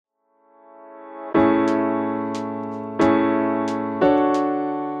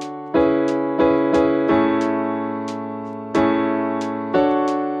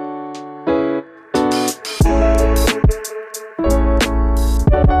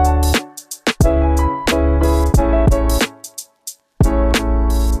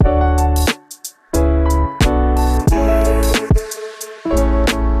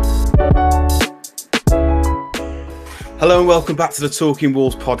Hello and welcome back to the Talking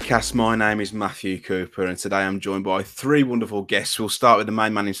Wolves podcast. My name is Matthew Cooper and today I'm joined by three wonderful guests. We'll start with the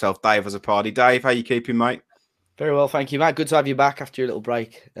main man himself, Dave Azzopardi. Dave, how you keeping, mate? Very well, thank you, Matt. Good to have you back after your little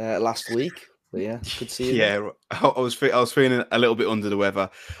break last week. But yeah, good to see you. Yeah, I was feeling a little bit under the weather.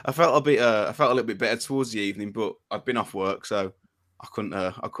 I felt a little bit better towards the evening, but I'd been off work, so I couldn't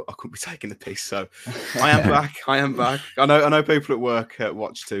be taking the piss. So I am back. I know people at work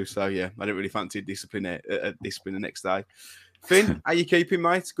watch too. So yeah, I didn't really fancy discipline the next day. Finn, how you keeping,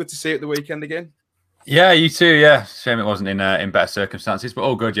 mate? Good to see you at the weekend again. Yeah, you too. Yeah, shame it wasn't in better circumstances, but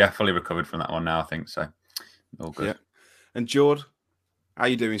all good. Yeah, fully recovered from that one now, I think. So all good. Yeah. And Jord, how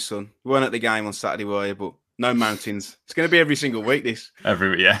you doing, son? We weren't at the game on Saturday, were you? But no mountains. It's going to be every single week, this.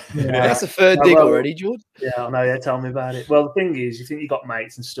 Yeah. That's the third dig already, George. Yeah, I know. Yeah, tell me about it. Well, the thing is, you think you got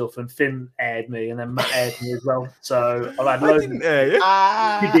mates and stuff, and Finn aired me, and then Matt aired me as well. So I've had loads. I didn't air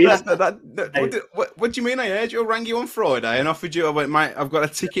you. You did. What do you mean I aired you? I rang you on Friday and offered you. I went, mate, I've got a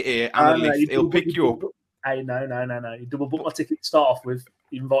ticket here and a lift. He'll pick you up. Hey, no. You double booked my ticket to start off with.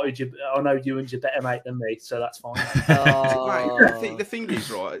 Invited you. I know you and you're better mate than me, so that's fine. Mate, the thing is,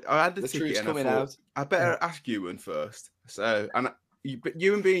 right? I had the ticket and I thought, I better ask Ewan first. So, but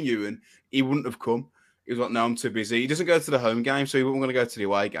Ewan being Ewan, he wouldn't have come. He was like, no, I'm too busy. He doesn't go to the home game, so he wasn't going to go to the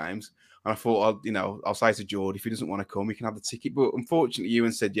away games. And I thought, I'll say to George, if he doesn't want to come, he can have the ticket. But unfortunately,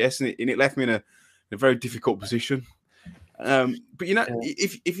 Ewan said yes, and it left me in a very difficult position. But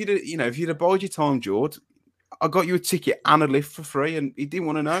if you'd have bought your time, George, I got you a ticket and a lift for free, and he didn't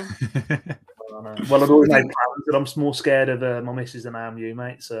want to know. Well, I've always made plans, and I'm more scared of my missus than I am you,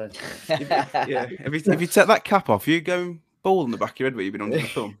 mate. So, if you take that cap off, you go ball in the back of your head where you've been under the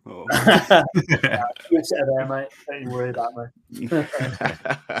thumb. Or... You're set there, mate. Don't you worry about me.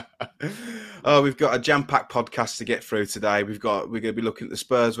 Oh, we've got a jam-packed podcast to get through today. We're going to be looking at the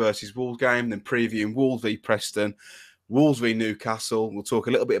Spurs versus Wolves game, then previewing Wolves v Preston. Wolves v Newcastle. We'll talk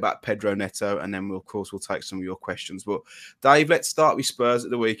a little bit about Pedro Neto, and then we'll take some of your questions. But Dave, let's start with Spurs at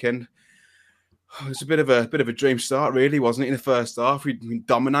the weekend. It's a bit of a dream start, really, wasn't it? In the first half, we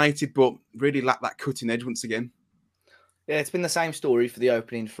dominated, but really lacked that cutting edge once again. Yeah, it's been the same story for the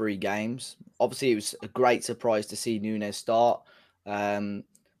opening three games. Obviously, it was a great surprise to see Núñez start. I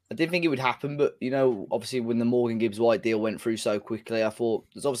didn't think it would happen, but obviously when the Morgan Gibbs-White deal went through so quickly, I thought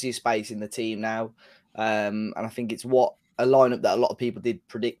there's obviously a space in the team now. And I think it's a lineup that a lot of people did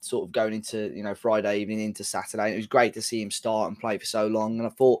predict sort of going into, Friday evening into Saturday. And it was great to see him start and play for so long. And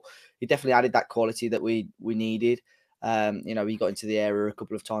I thought he definitely added that quality that we needed. He got into the area a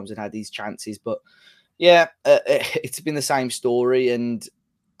couple of times and had these chances. But yeah, it's been the same story. And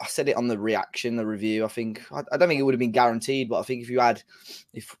I said it on the review. I think I don't think it would have been guaranteed, but I think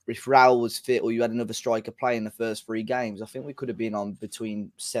if Raul was fit or you had another striker play in the first three games, I think we could have been on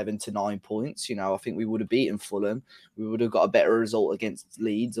between 7 to 9 points. I think we would have beaten Fulham. We would have got a better result against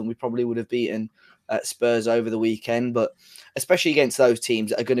Leeds, and we probably would have beaten Spurs over the weekend. But especially against those teams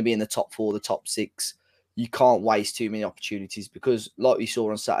that are going to be in the top 4, the top 6, you can't waste too many opportunities because, like we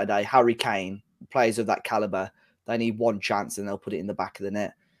saw on Saturday, Harry Kane, players of that caliber, they need one chance and they'll put it in the back of the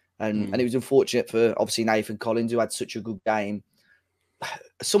net. And it was unfortunate for, obviously, Nathan Collins, who had such a good game.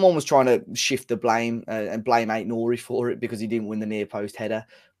 Someone was trying to shift the blame and blame Aït-Nouri for it because he didn't win the near post header.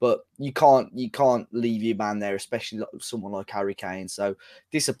 But you can't leave your man there, especially someone like Harry Kane. So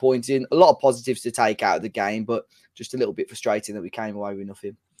disappointing. A lot of positives to take out of the game, but just a little bit frustrating that we came away with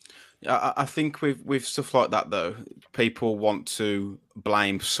nothing. I think with stuff like that, though, people want to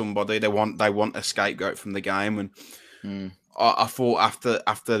blame somebody. They want a scapegoat from the game, and I thought after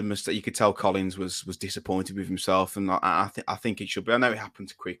the mistake, you could tell Collins was disappointed with himself, and I think it should be. I know it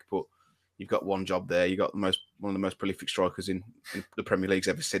happened quick, but you've got one job there. You got one of the most prolific strikers in the Premier League's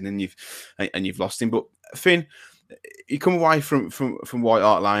ever seen, and you've lost him. But Finn, you come away from White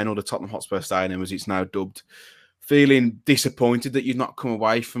Hart Lane or the Tottenham Hotspur Stadium, as it's now dubbed, feeling disappointed that you've not come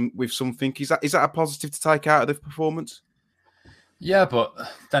away with something. Is that a positive to take out of the performance? Yeah, but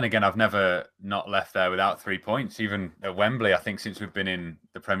then again, I've never not left there without 3 points. Even at Wembley, I think since we've been in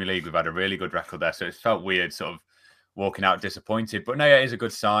the Premier League, we've had a really good record there. So it's felt weird sort of walking out disappointed. But no, yeah, it is a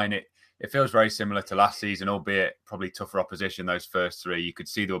good sign. It feels very similar to last season, albeit probably tougher opposition, those first three. You could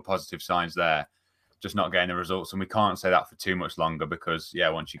see there were positive signs there, just not getting the results. And we can't say that for too much longer because, yeah,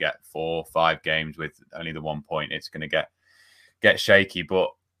 once you get 4 or 5 games with only the 1 point, it's going to get shaky. But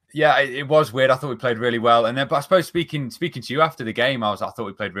yeah, it was weird. I thought we played really well. And then, but I suppose speaking to you after the game, I thought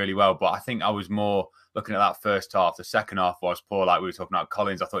we played really well. But I think I was more looking at that first half. The second half was poor, like we were talking about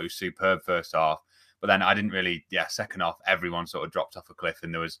Collins. I thought he was superb first half. But then I didn't really, second half, everyone sort of dropped off a cliff.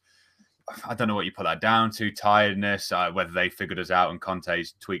 And there was, I don't know what you put that down to, tiredness, whether they figured us out and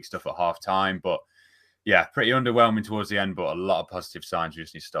Conte's tweaked stuff at half time. But yeah, pretty underwhelming towards the end, but a lot of positive signs. We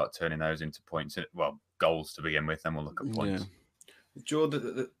just need to start turning those into points. Well, goals to begin with, then we'll look at points. Yeah.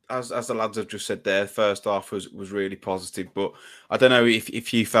 Jordan, as the lads have just said there, first half was really positive, but I don't know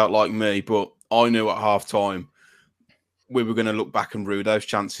if you felt like me, but I knew at half time we were going to look back and rue those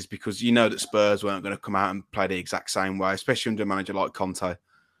chances because you know that Spurs weren't going to come out and play the exact same way, especially under a manager like Conte.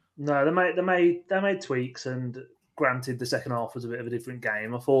 No, they made tweaks, and granted, the second half was a bit of a different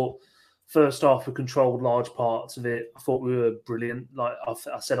game. I thought first half we controlled large parts of it. I thought we were brilliant. Like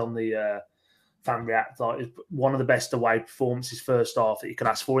I said on the Fan React, like it's one of the best away performances first half that you can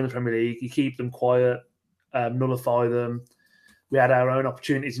ask for in the Premier League. You keep them quiet, nullify them. We had our own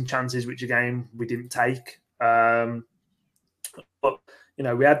opportunities and chances, which again we didn't take. But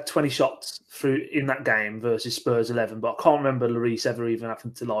we had 20 shots through in that game versus Spurs 11. But I can't remember Lloris ever even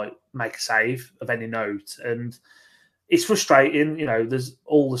having to make a save of any note, and it's frustrating. There's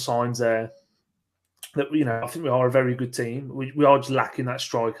all the signs there that I think we are a very good team. We are just lacking that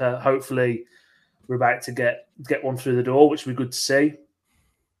striker. Hopefully, we're about to get one through the door, which would be good to see.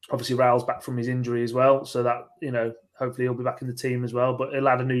 Obviously, Raul's back from his injury as well, so that hopefully he'll be back in the team as well. But it'll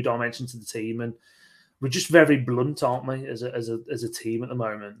add a new dimension to the team, and we're just very blunt, aren't we, as a team at the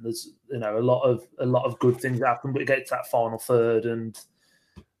moment? There's a lot of good things that happen, but you get to that final third, and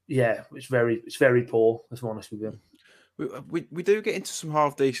yeah, it's very poor. If I'm honest with you. We do get into some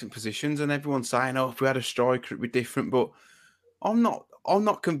half decent positions, and everyone's saying, "Oh, if we had a striker, it'd be different." But I'm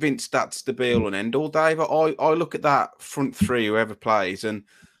not convinced that's the be all and end all, Dave. I look at that front three, whoever plays, and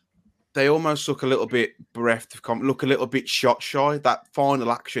they almost look a little bit bereft of look a little bit shot shy. That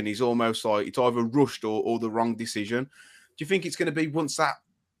final action is almost like it's either rushed or the wrong decision. Do you think it's going to be once that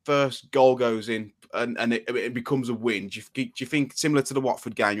first goal goes in and it becomes a win? Do you think similar to the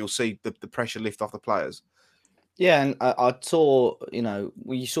Watford game, you'll see the pressure lift off the players? Yeah, and I saw,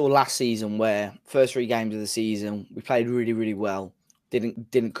 we saw last season where first 3 games of the season we played really, really well.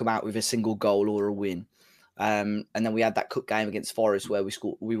 Didn't come out with a single goal or a win. And then we had that cup game against Forest where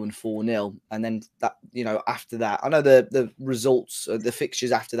we won 4-0. And then that, after that, I know the results, the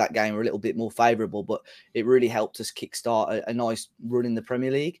fixtures after that game were a little bit more favourable, but it really helped us kickstart a nice run in the Premier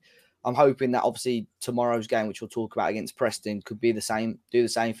League. I'm hoping that obviously tomorrow's game, which we'll talk about against Preston, could be do the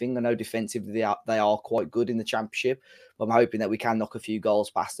same thing. I know defensively they are quite good in the Championship, but I'm hoping that we can knock a few goals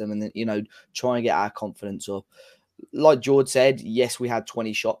past them and then, try and get our confidence up. Like George said, yes, we had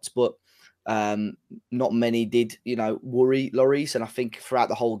 20 shots, but not many did, worry Lloris. And I think throughout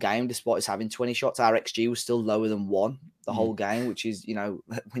the whole game, despite us having 20 shots, our XG was still lower than 1 the whole game, which is,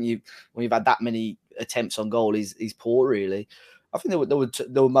 when you've had that many attempts on goal, is poor, really. I think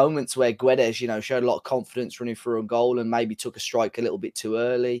there were moments where Guedes, showed a lot of confidence running through a goal and maybe took a strike a little bit too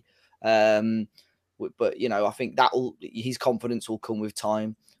early. But I think his confidence will come with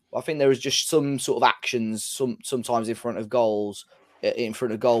time. But I think there is just some sort of actions sometimes in front of goal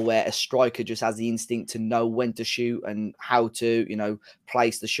where a striker just has the instinct to know when to shoot and how to,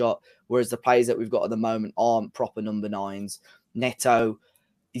 place the shot. Whereas the players that we've got at the moment aren't proper number 9s. Neto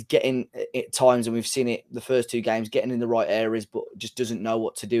is getting at times, and we've seen it the first 2 games, getting in the right areas, but just doesn't know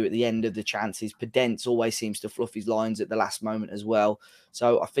what to do at the end of the chances. Podence always seems to fluff his lines at the last moment as well.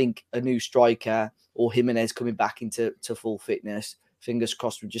 So I think a new striker or Jimenez coming back into full fitness, fingers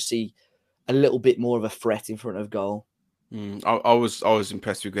crossed, we just see a little bit more of a threat in front of goal. I was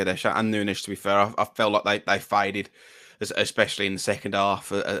impressed with Guedes and Nunes. To be fair, I felt like they faded, especially in the second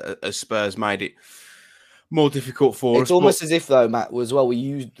half, as Spurs made it more difficult for us. It's almost as if, though, Matt, as well,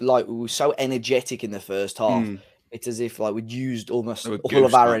 we were so energetic in the first half. It's as if we'd used almost all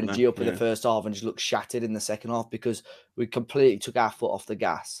of our energy up in the first half and just looked shattered in the second half because we completely took our foot off the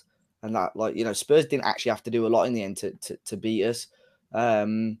gas. And that, Spurs didn't actually have to do a lot in the end to beat us.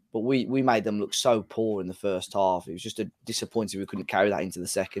 But we made them look so poor in the first half. It was just disappointing we couldn't carry that into the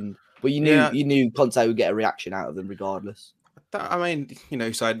second. But you knew Conte would get a reaction out of them regardless. I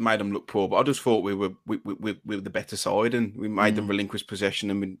mean, so I'd made them look poor, but I just thought we were the better side, and we made them relinquish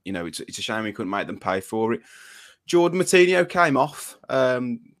possession, and it's a shame we couldn't make them pay for it. Jordan Moutinho came off a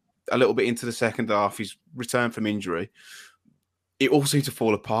little bit into the second half. He's returned from injury. It all seemed to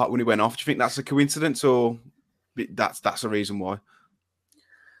fall apart when he went off. Do you think that's a coincidence, or that's a reason why?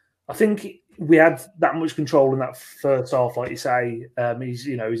 I think we had that much control in that first half, like you say.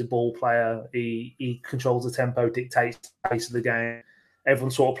 He's a ball player. He controls the tempo, dictates the pace of the game.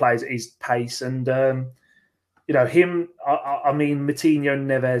 Everyone sort of plays at his pace, and him. I mean, Moutinho,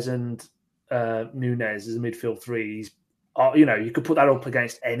 Neves, and Nunes as a midfield 3. You could put that up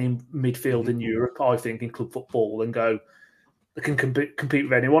against any midfield in Europe, I think, in club football, and go they can compete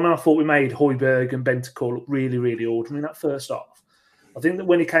with anyone. And I thought we made Højbjerg and Bentancur look really, really ordinary in that first half. I think that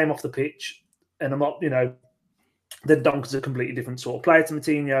when he came off the pitch, And I'm not, then Donker's a completely different sort of player to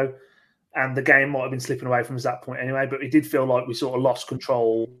Moutinho, and the game might have been slipping away from us at that point anyway. But it did feel like we sort of lost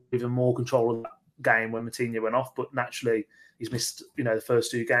control, even more control of that game when Moutinho went off. But naturally, he's missed, the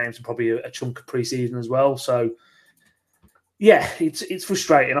first 2 games and probably a chunk of pre-season as well. So, yeah, it's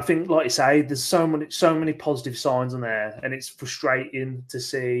frustrating. I think, like you say, there's so many positive signs on there, and it's frustrating to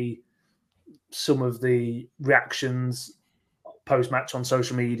see some of the reactions post-match on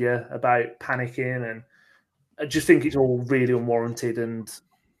social media about panicking, and I just think it's all really unwarranted, and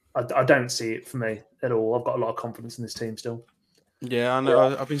I don't see it for me at all. I've got a lot of confidence in this team still. Yeah, I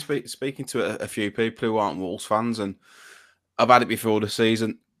know. I've been speaking to a few people who aren't Wolves fans, and I've had it before the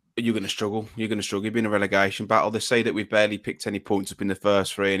season. You're going to struggle. You're going to struggle. You've been in a relegation battle. They say that we've barely picked any points up in the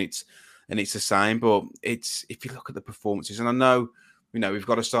first 3, and it's the same. But it's, if you look at the performances, and I know, we've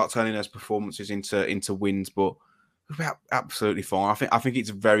got to start turning those performances into wins, but we're absolutely fine. I think it's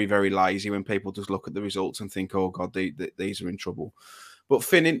very, very lazy when people just look at the results and think, oh God, these are in trouble. But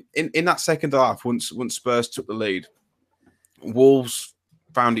Finn, in that second half, once Spurs took the lead, Wolves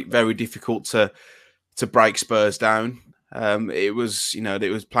found it very difficult to break Spurs down. It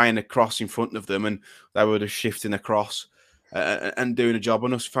was playing a cross in front of them, and they were just shifting across and doing a job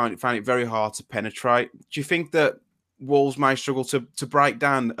on us. Found it very hard to penetrate. Do you think that Wolves may struggle to break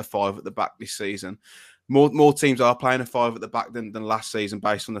down a 5 at the back this season? More teams are playing a 5 at the back than last season,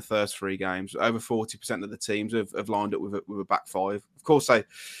 based on the first 3 games. Over 40% of the teams have lined up with a back 5. Of course, they,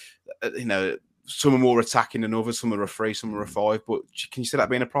 some are more attacking than others. Some are a 3, some are a 5. But can you see that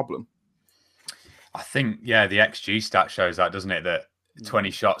being a problem? I think, the XG stat shows that, doesn't it? That 20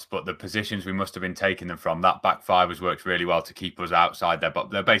 shots, but the positions we must have been taking them from, that back 5 has worked really well to keep us outside their box.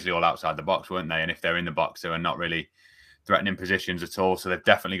 They're basically all outside the box, weren't they? And if they're in the box, they were not really threatening positions at all. So they've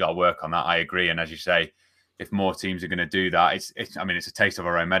definitely got to work on that. I agree. And as you say, if more teams are going to do that, it's a taste of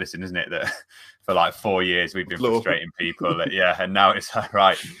our own medicine, isn't it? That for like 4 years we've been frustrating people. And now it's like,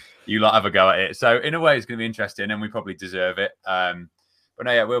 right, you lot have a go at it. So in a way, it's going to be interesting, and we probably deserve it. But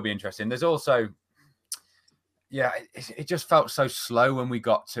no, it will be interesting. There's also, it just felt so slow when we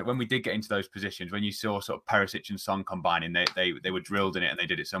did get into those positions. When you saw sort of Perisic and Son combining, they were drilled in it, and they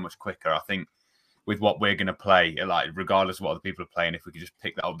did it so much quicker. I think with what we're going to play, like regardless of what other people are playing, if we could just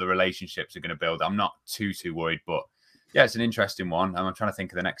pick that up, the relationships are going to build. I'm not too worried, but yeah, it's an interesting one. I'm trying to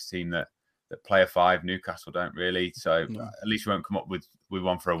think of the next team that play a 5. Newcastle don't really, so at least we won't come up with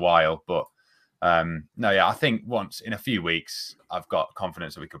one for a while. But I think once in a few weeks, I've got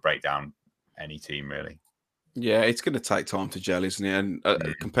confidence that we could break down any team really. Yeah, it's going to take time to gel, isn't it?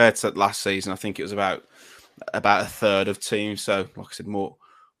 And compared to last season, I think it was about a third of teams. So, like I said,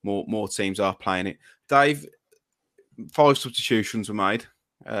 more teams are playing it. Dave, 5 substitutions were made,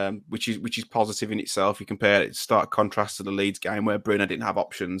 which is positive in itself. You compare it, stark contrast to the Leeds game where Bruno didn't have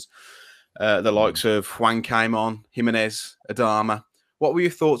options. The likes of Hwang came on, Jimenez, Adama. What were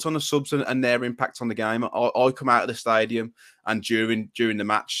your thoughts on the subs and their impact on the game? I come out of the stadium, and during the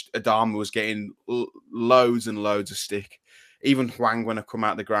match, Adama was getting loads and loads of stick. Even Hwang, when I come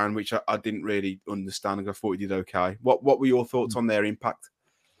out of the ground, which I didn't really understand, I thought he did okay. What were your thoughts on their impact?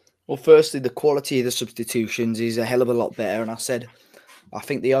 Well, firstly, the quality of the substitutions is a hell of a lot better. And I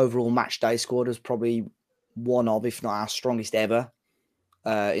think the overall match day squad is probably one of, if not our strongest ever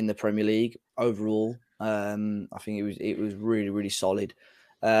in the Premier League overall. I think it was really, really solid.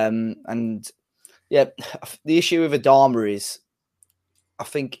 And yeah, the issue with Adama is, I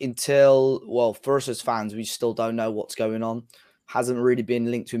think for us as fans, we still don't know what's going on. Hasn't really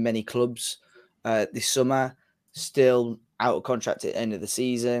been linked with many clubs this summer. Still out of contract at the end of the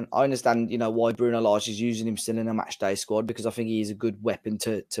season. I understand, why Bruno Lage is using him still in a match day squad, because I think he is a good weapon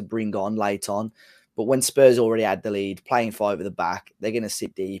to bring on late on. But when Spurs already had the lead, playing 5 at the back, they're going to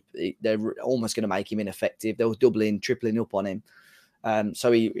sit deep. They're almost going to make him ineffective. They were doubling, tripling up on him.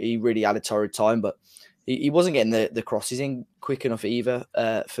 So he really had a torrid time, but he wasn't getting the crosses in quick enough either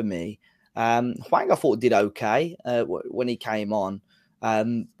for me. Hwang, I thought, did okay when he came on.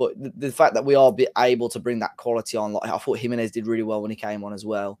 But the fact that we are able to bring that quality on, like I thought Jimenez did really well when he came on as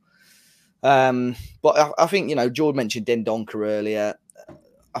well. But I think, George mentioned Dendoncker earlier.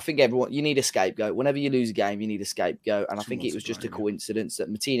 I think you need a scapegoat. Whenever you lose a game, you need a scapegoat. And I think it was just a coincidence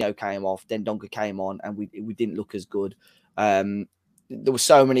that Moutinho came off, Dendoncker came on, and we didn't look as good. There were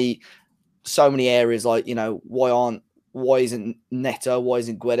so many areas, like, why isn't Neto? Why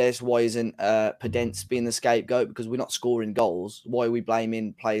isn't Guedes? Why isn't Podence being the scapegoat? Because we're not scoring goals. Why are we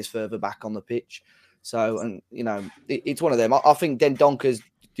blaming players further back on the pitch? So, and it's one of them. I think Dendoncker's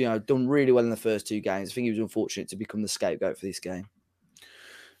done really well in the first 2 games. I think he was unfortunate to become the scapegoat for this game.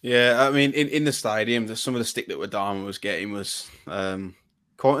 Yeah, I mean, in the stadium, some of the stick that Adama was getting was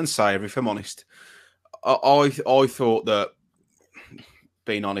quite unsavoury, if I'm honest. I thought that,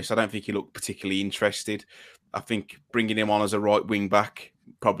 being honest, I don't think he looked particularly interested. I think bringing him on as a right wing back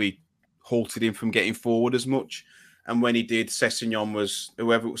probably halted him from getting forward as much. And when he did, Sessegnon was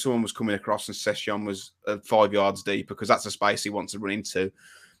someone was coming across, and Sessegnon was 5 yards deep, because that's a space he wants to run into.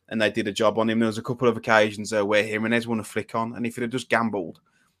 And they did a job on him. There was a couple of occasions there where Jimenez won a flick on, and if it had just gambled,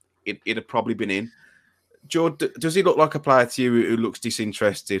 it'd have probably been in. George, does he look like a player to you who looks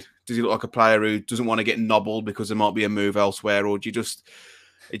disinterested? Does he look like a player who doesn't want to get nobbled because there might be a move elsewhere, or do you just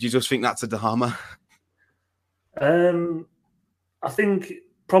think that's a drama? I think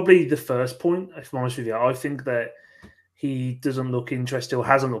probably the first point, if I'm honest with you, I think that he doesn't look interested, or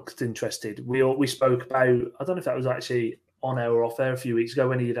hasn't looked interested. We spoke about, I don't know if that was actually on air or off air a few weeks ago,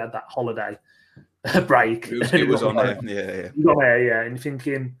 when he had that holiday break. It was on air, yeah. On air, yeah. And you're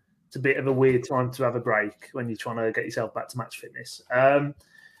thinking it's a bit of a weird time to have a break when you're trying to get yourself back to match fitness.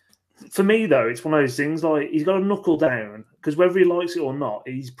 For me, though, it's one of those things, like, he's got to knuckle down, because whether he likes it or not,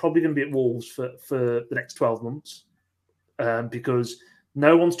 he's probably going to be at Wolves for the next 12 months, because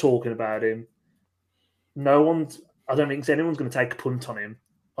no one's talking about him. I don't think anyone's going to take a punt on him.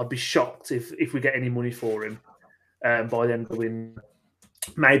 I'd be shocked if we get any money for him by the end of the window.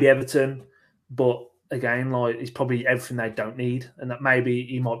 Maybe Everton, but again, like, he's probably everything they don't need, and that maybe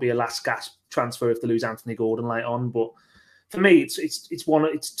he might be a last gasp transfer if they lose Anthony Gordon late on. But for me,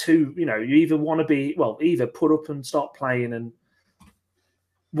 it's two. You know, you either want to be, well, either put up and start playing and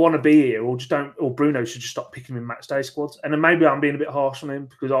want to be here, or just don't. Or Bruno should just stop picking him in match day squads. And then maybe I'm being a bit harsh on him,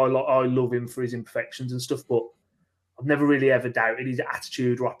 because I love him for his imperfections and stuff, but I've never really ever doubted his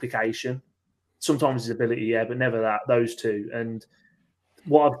attitude or application. Sometimes his ability, yeah, but never those two. And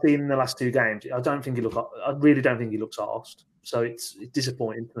what I've seen in the last 2 games, I really don't think he looks arsed. So it's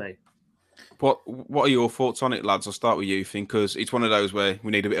disappointing to me. What are your thoughts on it, lads? I'll start with you, because it's one of those where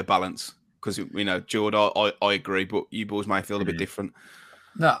we need a bit of balance. Because, you know, Jordan, I agree, but you boys may feel a bit different.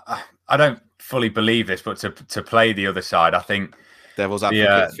 No, I don't fully believe this, but to play the other side, I think devil's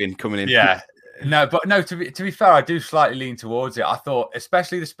advocate Finn coming in. Yeah, no. To be fair, I do slightly lean towards it. I thought,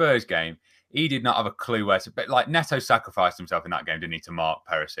 especially the Spurs game, he did not have a clue where to. But like, Neto sacrificed himself in that game, didn't he, to mark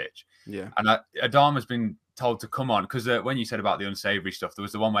Perisic? Yeah. And Adama's been told to come on, because when you said about the unsavoury stuff, there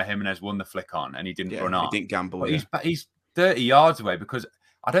was the one where Jimenez won the flick on and he didn't run on. He didn't gamble. He's 30 yards away, because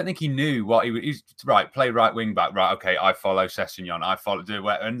I don't think he knew what he's right. Play right wing back. Right. Okay. I follow Sessegnon. I follow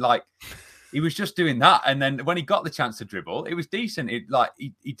and like, he was just doing that. And then when he got the chance to dribble, it was decent. It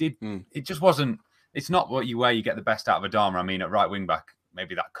he did. It just wasn't. It's not where you get the best out of Adama. I mean, at right wing back,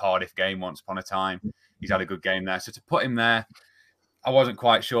 maybe that Cardiff game once upon a time, he's had a good game there. So to put him there, I wasn't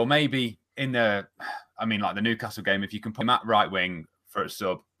quite sure. Maybe in the Newcastle game, if you can put him at right wing for a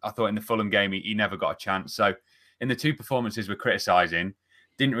sub. I thought in the Fulham game, he never got a chance. So in the 2 performances we're criticising,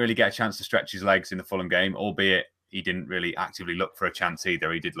 didn't really get a chance to stretch his legs in the Fulham game, albeit he didn't really actively look for a chance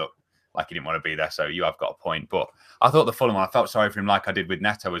either. He did look like he didn't want to be there, so you have got a point. But I thought the Fulham one, I felt sorry for him, like I did with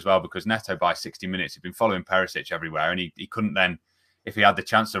Neto as well, because Neto, by 60 minutes, he'd been following Perisic everywhere, and he couldn't then, if he had the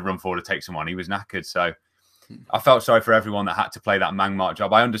chance to run forward to take someone, he was knackered. So I felt sorry for everyone that had to play that man mark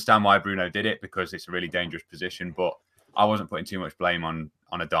job. I understand why Bruno did it, because it's a really dangerous position, but I wasn't putting too much blame on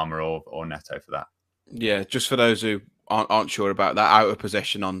Adama or Neto for that. Yeah, just for those who aren't sure about that, out of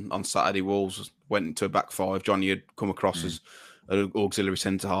possession on Saturday, Wolves went into a back 5. Johnny had come across as an auxiliary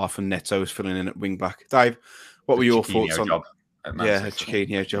centre half, and Neto was filling in at wing back. Dave, what were your thoughts on? A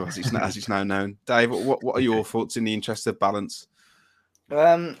Chiquinho job, as it's now known. Dave, what are your thoughts in the interest of balance?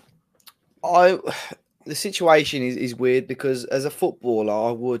 The situation is weird, because as a footballer,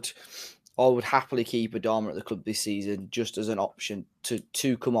 I would happily keep Adama at the club this season, just as an option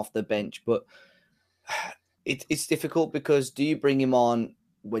to come off the bench. But it's difficult, because do you bring him on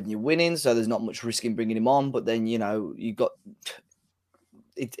when you're winning? So there's not much risk in bringing him on. But then, you know,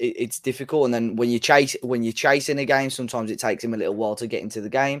 it's difficult. And then when you're chasing a game, sometimes it takes him a little while to get into the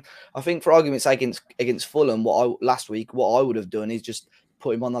game. I think, for argument's sake, against Fulham, last week, what I would have done is just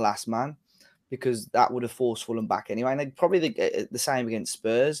put him on the last man, because that would have forced Fulham back anyway. And probably the same against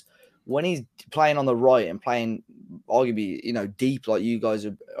Spurs. When he's playing on the right and playing arguably, you know, deep, like you guys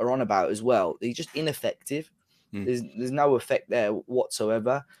are on about as well, he's just ineffective. There's no effect there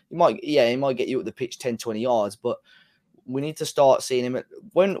whatsoever. He might get you at the pitch 10, 20 yards, but we need to start seeing him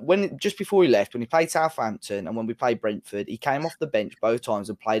when just before he left, when he played Southampton and when we played Brentford, he came off the bench both times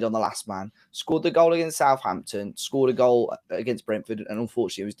and played on the last man, scored the goal against Southampton, scored a goal against Brentford, and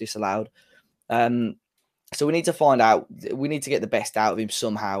unfortunately it was disallowed. So we need to find out. We need to get the best out of him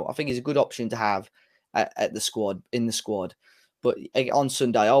somehow. I think he's a good option to have in the squad. But on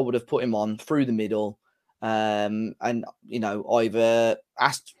Sunday, I would have put him on through the middle, and either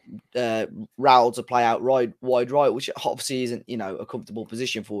asked Raul to play out wide right, which obviously isn't a comfortable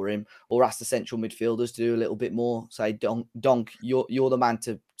position for him, or asked the central midfielders to do a little bit more. Say, Donk, you're the man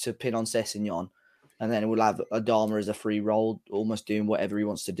to pin on Sessegnon, and then we'll have Adama as a free role, almost doing whatever he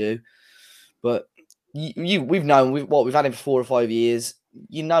wants to do. But we've had him for 4 or 5 years.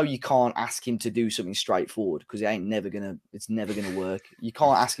 You can't ask him to do something straightforward because it's never gonna work. You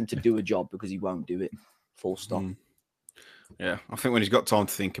can't ask him to do a job because he won't do it. Full stop. Yeah, I think when he's got time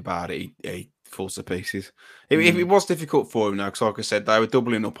to think about it, he falls to pieces. It was difficult for him now because, like I said, they were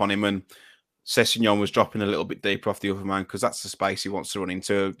doubling up on him, and Sessegnon was dropping a little bit deeper off the other man because that's the space he wants to run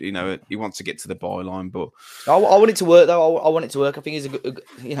into. He wants to get to the byline, but I want it to work though. I want it to work. I think he's a good.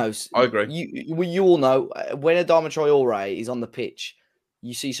 I agree. You all know when Adama Traore is on the pitch,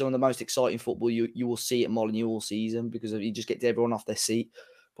 you see some of the most exciting football you will see at Molineux all season because he just gets everyone off their seat.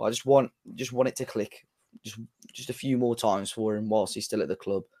 But I just want it to click. Just a few more times for him whilst he's still at the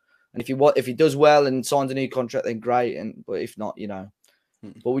club, and if he does well and signs a new contract, then great. But if not,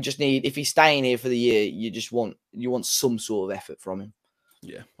 but we just need, if he's staying here for the year, you want some sort of effort from him.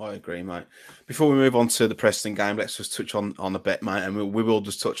 Yeah, I agree, mate. Before we move on to the Preston game, let's just touch on the bet, mate, and we will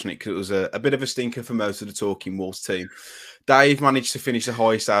just touch on it because it was a bit of a stinker for most of the Talking Wolves team. Dave managed to finish the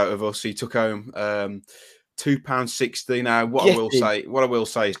highest out of us. He took home £2.60. Now, what I will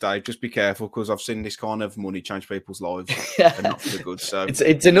say is, Dave, just be careful because I've seen this kind of money change people's lives and not for the good. So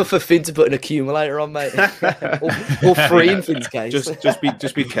it's enough for Finn to put an accumulator on, mate, or free in Finn's case.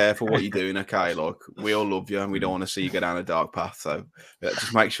 Just be careful what you're doing, okay? Like, we all love you and we don't want to see you go down a dark path. So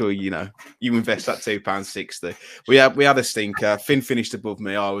just make sure you invest that £2.60. We had a stinker. Finn finished above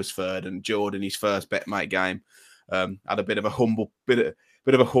me. I was third, and Jordan, his first bet mate game, had a bit of a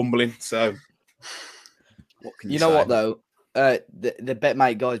humbling. So. What can you say? What though? The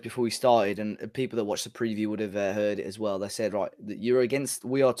BetMate guys before we started, and people that watched the preview would have heard it as well. They said, right,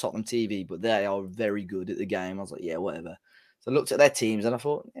 we are Tottenham TV, but they are very good at the game. I was like, yeah, whatever. So I looked at their teams and I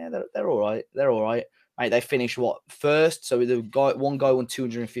thought, yeah, they're all right. They're all right. Mate, they finished first. So one guy won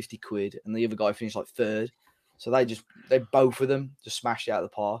 250 quid, and the other guy finished like third. So they both of them just smashed it out of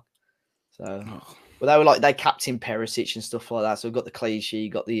the park. So. But they captained Perisic and stuff like that. So we've got the clean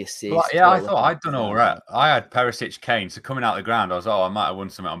sheet, got the assist. Well, yeah, I thought I'd done all right. I had Perisic, Kane. So coming out of the ground, I was, I might have won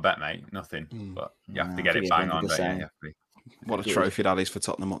something on bet, mate. Nothing. But you have to get it bang on. What a trophy that is for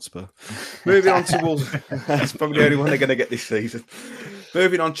Tottenham Hotspur. Moving on to Wolves. That's probably the only one they're going to get this season.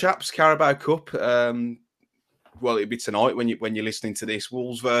 Moving on, chaps. Carabao Cup. Well, it'll be tonight when you're listening to this.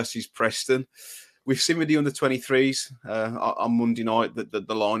 Wolves versus Preston. We've seen with the under-23s on Monday night the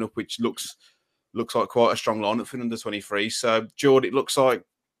lineup, which looks like quite a strong lineup for under 23. So, George, it looks like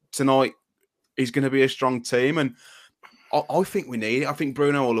tonight is going to be a strong team. And I think we need it. I think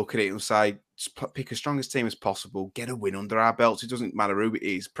Bruno will look at it and say, pick as strong a team as possible, get a win under our belts. It doesn't matter who it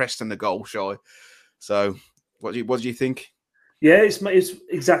is. Preston the goal shy. So, what do you think? Yeah, it's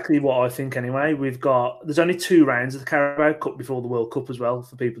exactly what I think anyway. There's only 2 rounds of the Carabao Cup before the World Cup as well,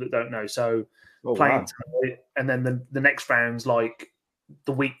 for people that don't know. So, playing tonight, and then the next round's like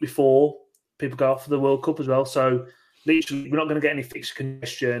the week before people go off for the World Cup as well. So literally, we're not going to get any fixed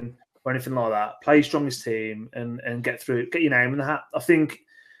congestion or anything like that. Play your strongest team and get through it. Get your name in the hat. I think,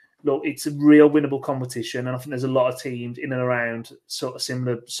 look, it's a real winnable competition, and I think there's a lot of teams in and around sort of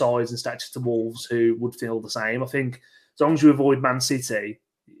similar size and stature to Wolves who would feel the same. I think as long as you avoid Man City,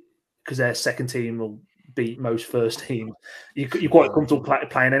 because their second team will beat most first teams, you're quite comfortable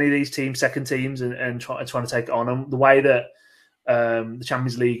playing any of these teams, second teams, and trying to take it on them. The way that the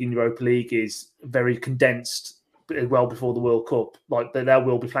Champions League and Europa League is very condensed well before the World Cup. Like they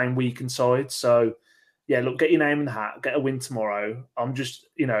will be playing weakened sides. So yeah, look, get your name in the hat, get a win tomorrow. I'm just,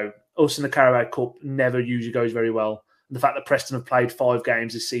 us in the Carabao Cup never usually goes very well. And the fact that Preston have played 5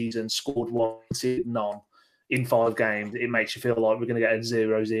 games this season, scored 1, conceded none in 5 games, it makes you feel like we're going to get a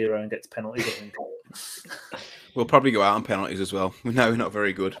 0-0 and get to penalties, I think. We'll probably go out on penalties as well. We know we're not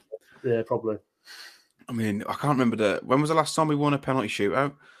very good. Yeah, probably. I mean, I can't remember when was the last time we won a penalty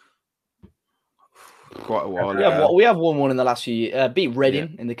shootout? Quite a while ago. We have won one in the last few years. Beat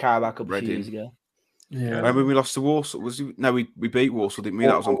Reading in the Carabao Cup a few years ago. Yeah. Remember we lost to Walsall? We beat Walsall, didn't we?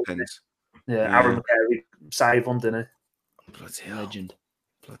 That was on pens. Yeah, Aaron McCary saved one, didn't he? Bloody hell. Legend.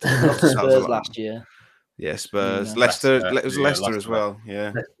 Spurs last year. Yeah, Spurs. Leicester. It was Leicester as well.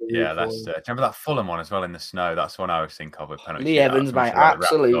 Yeah. Yeah, Leicester. Do you remember that Fulham one as well in the snow? That's one I always think of with penalty. Lee Evans, mate.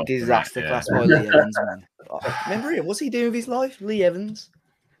 Absolute disaster class by Lee Evans, man. Remember him? What's he doing with his life? Lee Evans?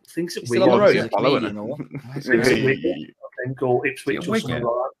 I think it's still on the road as a comedian or what? I think, or Ipswich or something like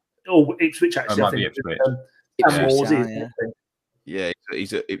that. Oh, Ipswich actually. It might be Ipswich. Sam Morsey, yeah. Yeah,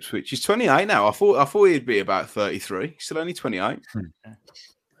 he's at Ipswich. He's 28 now. I thought he'd be about 33. He's still only 28.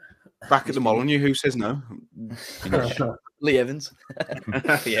 Back at the Molyneux, who says no? Lee Evans.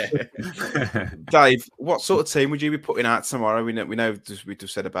 Yeah. Dave, what sort of team would you be putting out tomorrow? We know we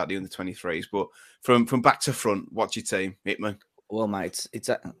just said about the under-23s, but from back to front, what's your team, Hitman? Well, mate,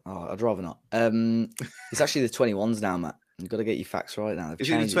 I'd rather not. It's actually the 21s now, Matt. You've got to get your facts right now. Is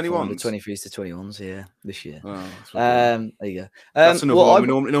it the 21s? The 23s to 21s, yeah, this year. Oh, there you go. That's another one. We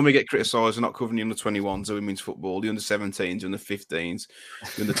normally get criticised for not covering the under-21s of women's football, the under-17s, the under-15s,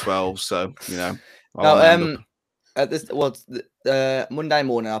 the under-12s. So, you know. Monday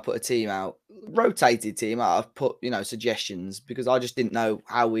morning, I put a team out, rotated team out. I've put, suggestions because I just didn't know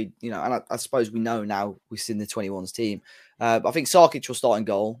how we, and I suppose we know now we've seen the 21s team. I think Sarkic will start in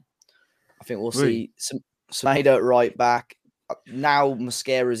goal. I think we'll see Semedo at right back. Now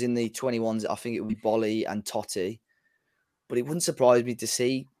Mosquera's in the 21s. I think it will be Bolly and Totti. But it wouldn't surprise me to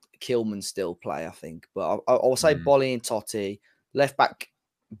see Kilman still play, I think. But I'll say Bolly and Totti. Left back,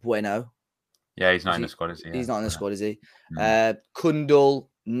 Bueno. Yeah, he's not in the squad, is he? He's not in the squad, is he? Kundal,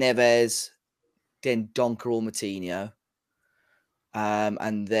 Neves, then Donker or Moutinho.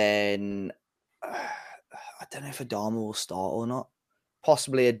 And then I don't know if Adama will start or not.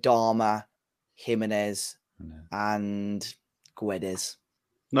 Possibly Adama, Jimenez, and Guedes.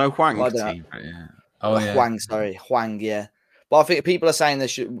 No, Hwang. Hwang, yeah. But I think people are saying they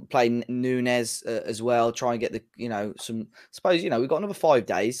should play Nunes as well, try and get the, some, suppose, we've got another 5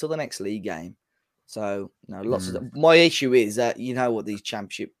 days till the next league game. So, lots of, my issue is that, what these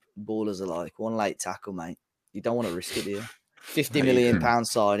championship ballers are like. One late tackle, mate. You don't want to risk it, do you? £50 million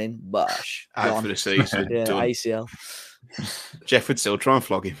signing, bush. Out for the season. Yeah, ACL. Jeff would still try and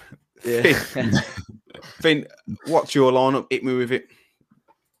flog him. Yeah. Finn, what's your lineup? Hit me with it.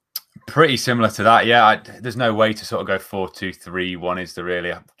 Pretty similar to that, yeah. There's no way to sort of go 4-2-3-1, is there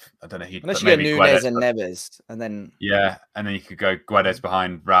really? I don't know. Unless you get Nunes and Neves, and then and then you could go Guedes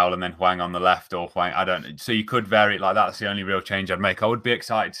behind Raul and then Hwang on the left, or Hwang. I don't know. So you could vary it like that. That's the only real change I'd make. I would be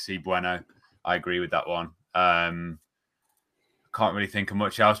excited to see Bueno. I agree with that one. Can't really think of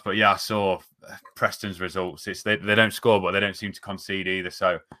much else, but yeah, I saw Preston's results. They don't score, but they don't seem to concede either.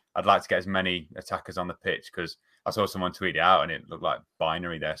 So I'd like to get as many attackers on the pitch because I saw someone tweet it out and it looked like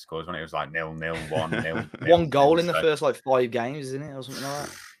binary their scores when it was like 0-0, 1-0. One goal in the first 5 games, isn't it, or something like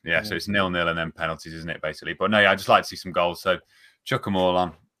that? Yeah, so it's 0-0 and then penalties, isn't it, basically? But no, yeah, I'd just like to see some goals. So chuck them all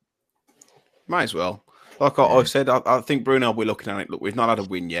on. Might as well. Like I said, I think Bruno will be looking at it. Look, we've not had a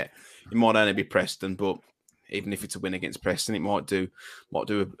win yet. It might only be Preston, but even if it's a win against Preston, it might do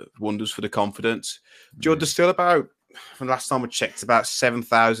wonders for the confidence. Judd, there's still about, from last time I checked, about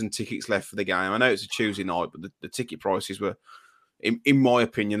 7,000 tickets left for the game. I know it's a Tuesday night, but the ticket prices were, in my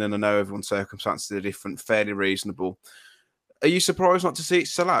opinion, and I know everyone's circumstances are different, fairly reasonable. Are you surprised not to see it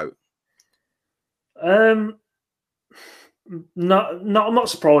sell out? I'm not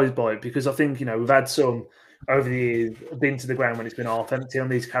surprised by it because I think, we've had some over the years, been to the ground when it's been half empty on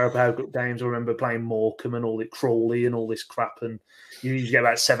these Carabao Cup games. I remember playing Morecambe and all the Crawley and all this crap, and you usually get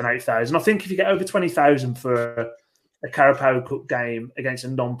about 7,000-8,000. I think if you get over 20,000 for a Carabao Cup game against a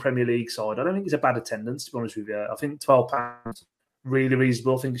non-Premier League side, I don't think it's a bad attendance, to be honest with you. I think £12 really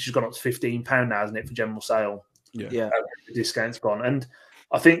reasonable. I think it's just gone up to £15 now, isn't it, for general sale? Yeah. The discount's gone. And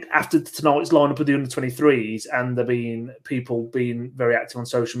I think after tonight's lineup of the under-23s and there being people being very active on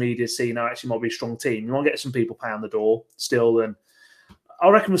social media, seeing how actually might be a strong team, you might get some people pound the door still. And I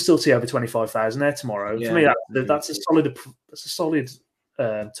reckon we'll still see over 25,000 there tomorrow. Yeah. For me, that's a solid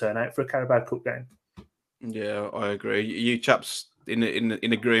turnout for a Carabao Cup game. Yeah, I agree. You chaps in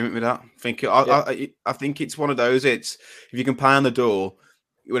agreement with that? I think it's one of those. It's if you can pound the door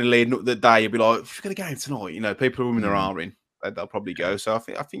when leading up the day, you'll be like, if you're going to game tonight, people are women are in. They'll probably go. So I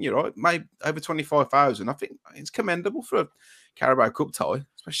think you're right. Maybe over 25,000. I think it's commendable for a Carabao Cup tie,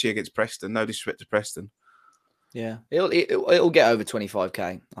 especially against Preston. No disrespect to Preston. Yeah, it'll get over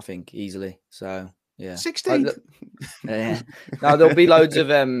 25k. I think easily. So yeah, 16. Yeah. No, there'll be loads of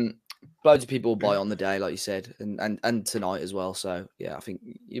people buy on the day, like you said, and tonight as well. So yeah, I think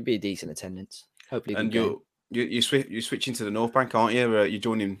you'll be a decent attendance. Hopefully, and you're switching to the North Bank, aren't you? You're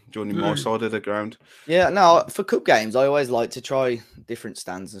joining my side of the ground. Yeah, no. For cup games, I always like to try different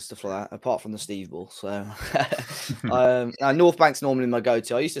stands and stuff like that. Apart from the Steve Ball, so North Bank's normally my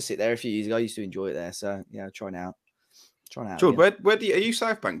go-to. I used to sit there a few years ago. I used to enjoy it there. So yeah, trying out. George, where are you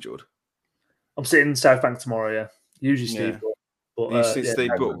South Bank, George? I'm sitting South Bank tomorrow. Yeah, usually Steve Ball. But you sit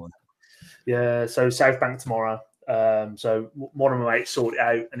Steve Ball. Yeah, so South Bank tomorrow. So one of my mates sorted it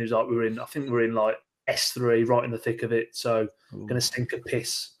out, and he was like, I think we're in like S3, right in the thick of it. So going to stink a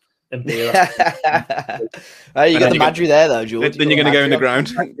piss and beer. You got the Madry there though, George. Then you're going to go in the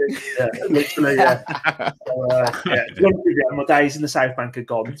ground. Yeah, literally, yeah. So, to be honest with you, my days in the South Bank are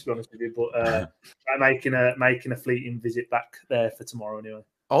gone, to be honest with you. But I'm making a fleeting visit back there for tomorrow anyway.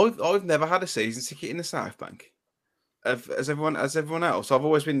 I've never had a season ticket in the South Bank. As everyone else, I've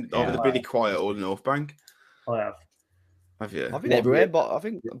always been either the Billy Quiet or the North Bank. I have. Have you? I've been everywhere, but I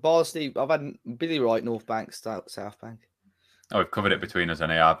think Barnsley. I've had Billy Wright, North Bank, South Bank. Oh, we've covered it between us,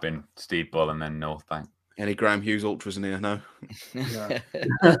 and I've been Steve Bull and then North Bank. Any Graham Hughes ultras in here? No.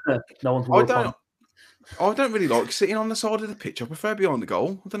 No one's. I don't really like sitting on the side of the pitch. I prefer behind the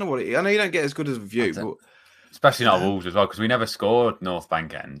goal. I don't know what it is. I know you don't get as good as a view, but especially not Wolves as well, because we never scored North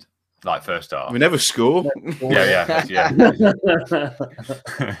Bank end, like first half. We never score. Yeah.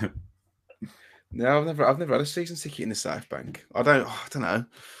 No, I've never had a season ticket in the South Bank. I don't know. I don't know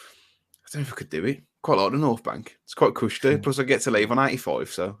if I could do it. Quite like the North Bank. It's quite cushy. Plus, I get to leave on 85,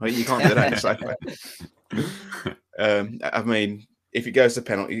 so you can't do that in the South Bank. I mean, if it goes to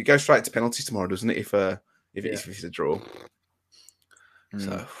penalty, it goes straight to penalties tomorrow, doesn't it? If it's a draw,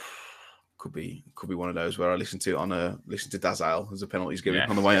 so could be one of those where I listen to Dazale as the penalty's given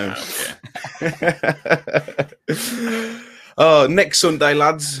on the way home. Next Sunday,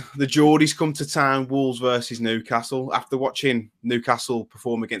 lads, the Geordies come to town. Wolves versus Newcastle. After watching Newcastle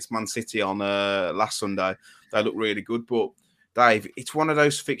perform against Man City on last Sunday, they look really good. But Dave, it's one of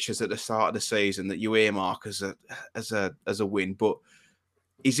those fixtures at the start of the season that you earmark as a win. But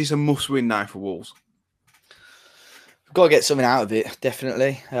is this a must-win now for Wolves? We've got to get something out of it,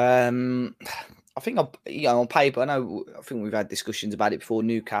 definitely. I think on paper, I think we've had discussions about it before.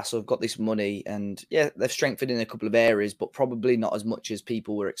 Newcastle have got this money, and they've strengthened in a couple of areas, but probably not as much as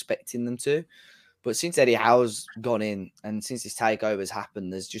people were expecting them to. But since Eddie Howe's gone in, and since this takeover has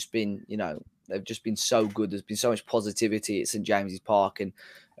happened, there's just been, they've just been so good. There's been so much positivity at St James's Park, and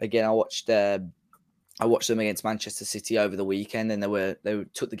again, I watched them against Manchester City over the weekend, and they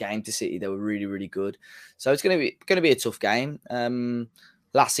took the game to City. They were really, really good. So it's going to be a tough game.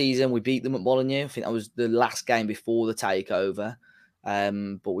 Last season, we beat them at Molineux. I think that was the last game before the takeover.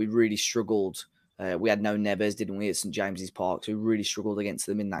 But we really struggled. We had no Neves, didn't we, at St James's Park? So we really struggled against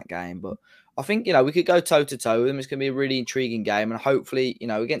them in that game. But I think, we could go toe-to-toe with them. It's going to be a really intriguing game. And hopefully,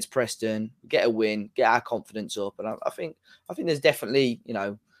 against Preston, get a win, get our confidence up. And I think there's definitely,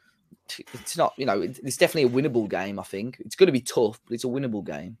 it's not, it's definitely a winnable game, I think. It's going to be tough, but it's a winnable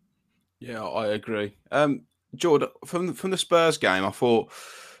game. Yeah, I agree. Jordan, from the Spurs game, I thought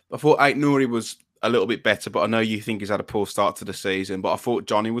Aït-Nouri was a little bit better, but I know you think he's had a poor start to the season. But I thought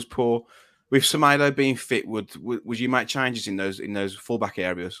Johnny was poor. With Semedo being fit, would you make changes in those fullback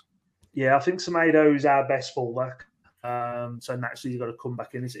areas? Yeah, I think Semedo is our best fullback. So naturally, you've got to come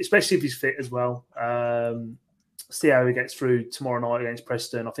back in, especially if he's fit as well. See how he gets through tomorrow night against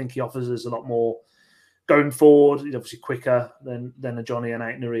Preston. I think he offers us a lot more going forward. He's obviously quicker than a Johnny and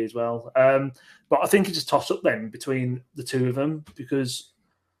Aït-Nouri as well. But I think it's a toss up then between the two of them, because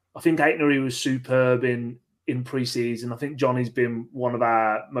I think Aït-Nouri was superb in pre-season. I think Johnny's been one of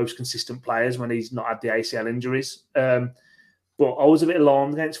our most consistent players when he's not had the ACL injuries. But I was a bit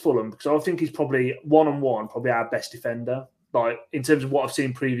alarmed against Fulham because I think he's probably one-on-one, probably our best defender. Like in terms of what I've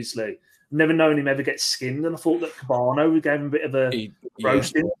seen previously, I've never known him ever get skinned, and I thought that Cabano gave him a bit of a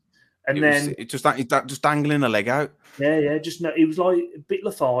roasting. And just dangling a leg out. Yeah. He was like a bit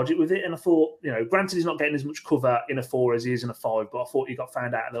lethargic with it, and I thought, granted he's not getting as much cover in a 4 as he is in a 5, but I thought he got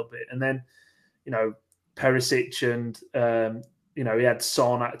found out a little bit. And then, Perisic and he had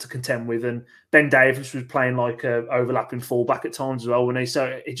Son to contend with, and Ben Davies was playing like a overlapping fullback at times as well.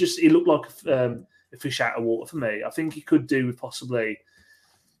 He looked like a fish out of water for me. I think he could do with possibly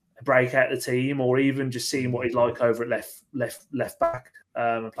a break out of the team, or even just seeing what he's like over at left back.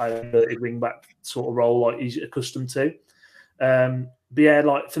 And play a wing back sort of role like he's accustomed to. But yeah,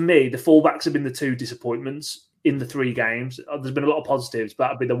 like for me, the fullbacks have been the two disappointments in the 3 games. There's been a lot of positives, but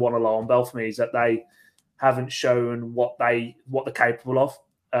that'd be the one alarm bell for me, is that they haven't shown what they're capable of.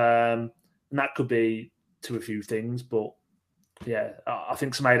 And that could be to a few things, but yeah, I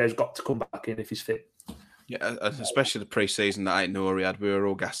think Semedo's got to come back in if he's fit. Yeah, especially the pre-season that Aït-Nouri had, we were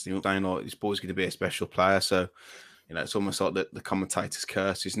all gassing up, saying, this boy's going to be a special player. So, it's almost like the commentator's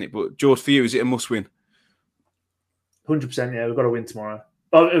curse, isn't it? But George, for you, is it a must-win? 100%, yeah. We've got to win tomorrow.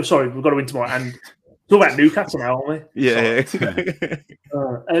 Oh, sorry, we've got to win tomorrow. And talk about Newcastle now, aren't we? Yeah.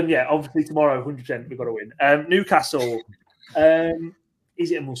 Yeah, obviously tomorrow, 100%, we've got to win. Newcastle,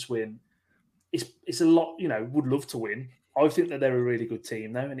 is it a must-win? It's a lot, would love to win. I think that they're a really good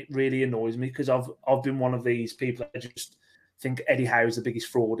team, though, and it really annoys me because I've been one of these people that just think Eddie Howe's the biggest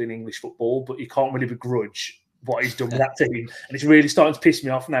fraud in English football, but you can't really begrudge what he's done with that team, and it's really starting to piss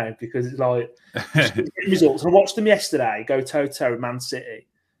me off now because it's like results. And I watched them yesterday go toe-to-toe with Man City,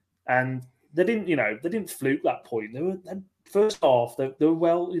 and they didn't fluke that point. They first half, they were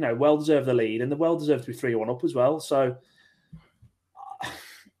well deserved the lead, and they well deserved to be 3-1 up as well. So,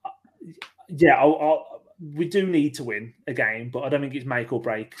 yeah, we do need to win a game, but I don't think it's make or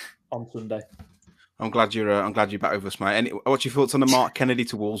break on Sunday. I'm glad you're back with us, mate. What's your thoughts on the Mark Kennedy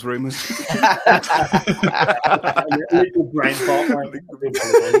to Wolves rumours? Little brain fart.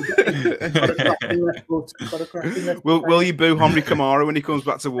 Will you boo Henry Kamara when he comes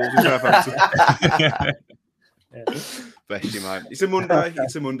back to Wolves? Bless you, mate. It's a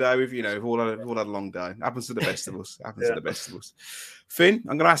Monday. We've all had a long day. Happens to the best of us. Finn,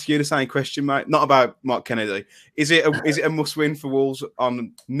 I'm going to ask you the same question, mate. Not about Mark Kennedy. Is it a must-win for Wolves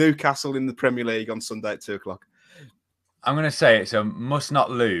on Newcastle in the Premier League on Sunday at 2:00? I'm going to say it's a must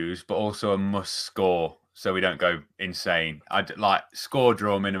not lose, but also a must score, so we don't go insane. I'd like score,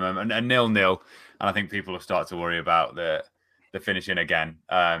 draw minimum, and 0-0. And I think people will start to worry about the finishing again.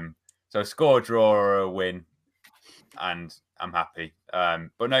 So score, draw, or a win, and I'm happy.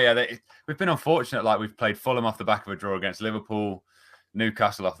 But no, yeah, we've been unfortunate. Like we've played Fulham off the back of a draw against Liverpool,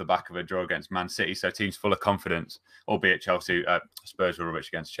 Newcastle off the back of a draw against Man City. So teams full of confidence, albeit Spurs were rubbish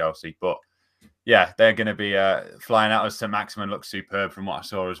against Chelsea. But yeah, they're going to be flying out as St. Maximin looks superb from what I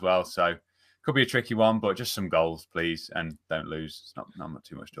saw as well. So could be a tricky one, but just some goals, please, and don't lose. It's not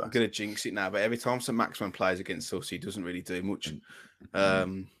too much to ask. I'm going to jinx it now, but every time St. Maximin plays against us, he doesn't really do much.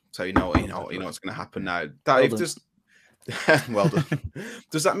 So you know what's going to happen now. Well done.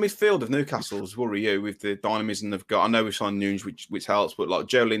 Does that midfield of Newcastle's worry you with the dynamism they've got? I know we've signed Nunes, which helps, but like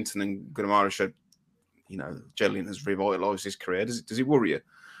Joe Linton and Guimaraes, Joe Linton has revitalised his career. Does it worry you?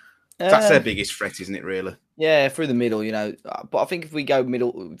 That's their biggest threat, isn't it? Really? Yeah, through the middle, But I think if we go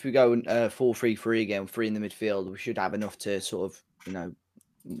 4-3-3 again, 3 in the midfield, we should have enough to sort of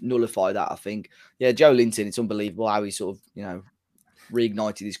nullify that. I think. Yeah, Joe Linton, it's unbelievable how he sort of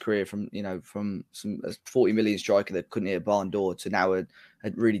reignited his career from some 40 million striker that couldn't hit a barn door to now a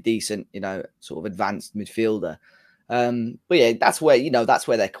really decent sort of advanced midfielder. But yeah, that's where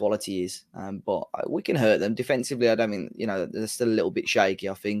their quality is. But we can hurt them defensively. I don't think they're still a little bit shaky,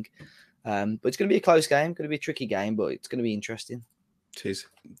 I think. But it's going to be a close game, going to be a tricky game, but it's going to be interesting. It is.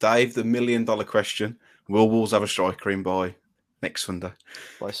 Dave, the $1 million question: will Wolves have a striker in by next Sunday?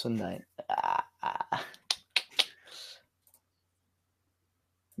 By Sunday.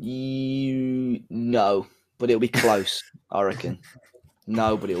 No, but it'll be close, I reckon.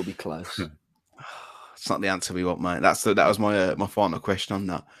 No, but it'll be close. It's not the answer we want, mate. That was my final question on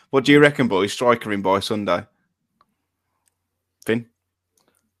that. What do you reckon, boys? Striker in by Sunday? Finn?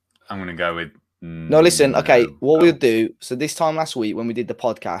 I'm going to go with... No, listen. Okay, what we'll do... So this time last week when we did the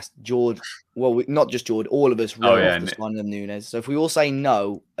podcast, not just George, all of us wrote off the signing of Nunes. So if we all say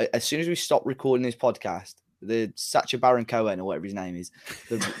no, as soon as we stop recording this podcast, the Sacha Baron Cohen or whatever his name is,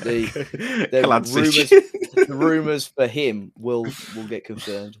 the rumors for him will get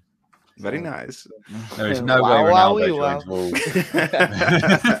confirmed. Very nice. There is no way Ronaldo joins Wolves.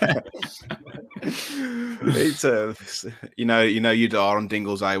 It's Udar on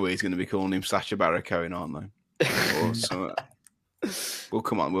Dingle's Highway is going to be calling him Sacha Baron Cohen, aren't they? We'll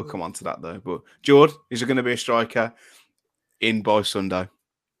come on to that though. But George, is there going to be a striker in by Sunday?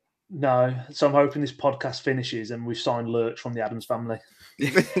 No, so I'm hoping this podcast finishes and we've signed Lurch from the Addams family.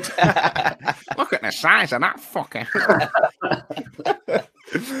 Look at the size of that fucker.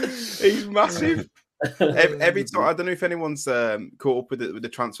 He's massive. Every time, I don't know if anyone's caught up with the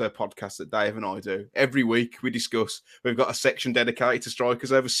transfer podcast that Dave and I do. Every week we discuss. We've got a section dedicated to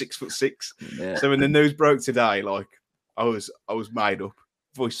strikers over 6'6". Yeah. So when the news broke today, like I was made up.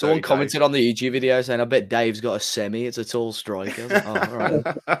 Someone commented on the YouTube video saying, "I bet Dave's got a semi. It's a tall striker." Like, oh, all right.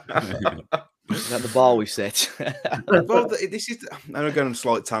 Is that the bar we set? Well, this is. I'm going on a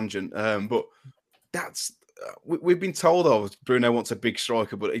slight tangent, but that's. We've been told, Bruno wants a big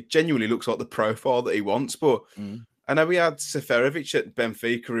striker, but it genuinely looks like the profile that he wants. But I know we had Seferovic at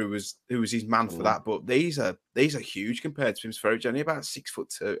Benfica, who was his man for that. But these are huge compared to him. Seferovic only about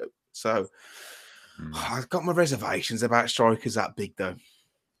 6'2". So I've got my reservations about strikers that big, though.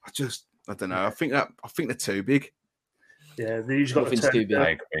 I don't know. I think they're too big. Yeah, they usually got to turn big,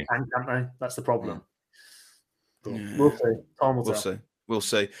 can't they? That's the problem. Yeah. We'll see. Time will tell. We'll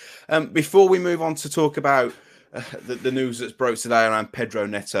see. Before we move on to talk about the news that's broke today around Pedro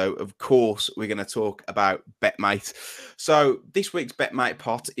Neto. Of course, we're going to talk about BetMate. So this week's BetMate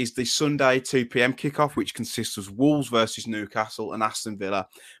pot is the Sunday 2 p.m. kickoff, which consists of Wolves versus Newcastle and Aston Villa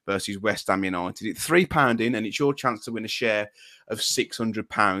versus West Ham United. It's £3 in, and it's your chance to win a share of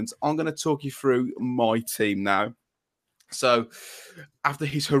 £600. I'm going to talk you through my team now. So after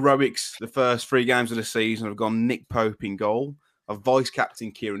his heroics, the first 3 games of the season, I've gone Nick Pope in goal. I've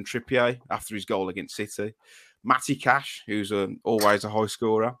vice-captain Kieran Trippier after his goal against City. Matty Cash, who's always a high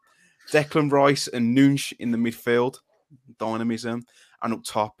scorer. Declan Rice and Nunch in the midfield. Dynamism. And up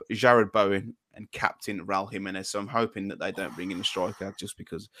top, Jared Bowen and captain Raul Jimenez. So I'm hoping that they don't bring in a striker just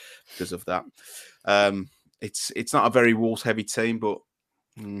because of that. It's not a very Wolves-heavy team, but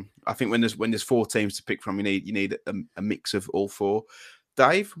I think when there's 4 teams to pick from, you need a mix of all 4.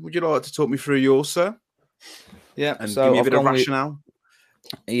 Dave, would you like to talk me through yours, sir? Yeah, and so give me a bit of rationale.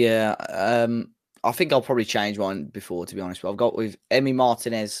 I think I'll probably change mine before, to be honest. But I've got with Emi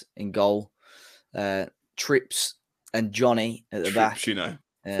Martinez in goal, Trips and Johnny at the back. You know,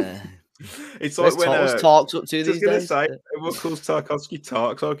 it's like when Tark's up to these days. Say, everyone calls Tarkowski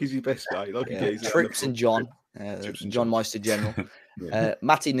Tark. Tarkowski's his best mate. Trips and John, John Meister General,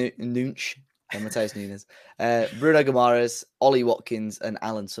 Matty Nunch, and Mateus Nunes, Bruno Guimaraes, Ollie Watkins, and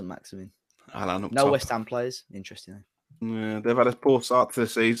Alan St-Maximin. No West Ham players, interestingly. Yeah, they've had a poor start to the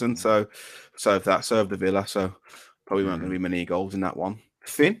season, so serve the Villa. So probably won't going to be many goals in that one.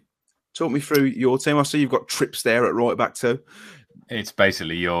 Finn, talk me through your team. I see you've got Trips there at right back too. It's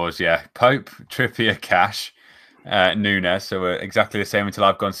basically yours, yeah. Pope, Trippier, Cash, Nunes. So we're exactly the same until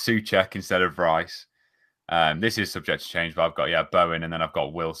I've gone Souček instead of Rice. This is subject to change, but I've got Bowen and then I've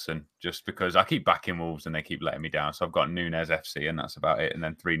got Wilson, just because I keep backing Wolves and they keep letting me down. So I've got Nunes FC and that's about it, and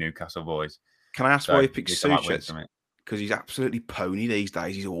then 3 Newcastle boys. Can I ask why you picked Souček? Because he's absolutely pony these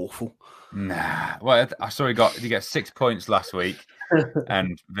days. He's awful. Nah. Well, I saw he get 6 points last week,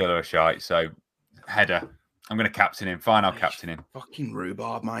 and Villa are shite. So header. I'm going to captain him. Fine, I'll captain him. Fucking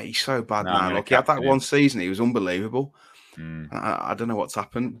rhubarb, mate. He's so bad, man. Like, he had that one season. He was unbelievable. I don't know what's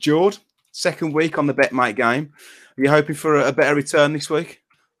happened. George, second week on the BetMate game. Are you hoping for a better return this week?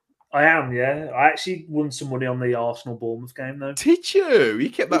 I am, yeah. I actually won some money on the Arsenal-Bournemouth game, though. Did you?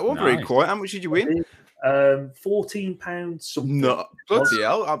 You kept that one very quiet. How much did you win? £14 something. No, bloody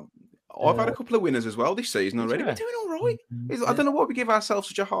hell. I've had a couple of winners as well this season already. We're doing all right. I don't know why we give ourselves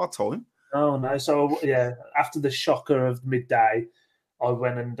such a hard time. Oh, no. So, yeah, after the shocker of midday, I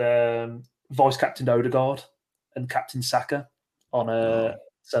went and vice-captained Odegaard and captain Saka on a...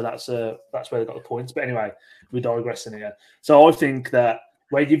 So that's where they got the points. But anyway, we're digressing here. So I think that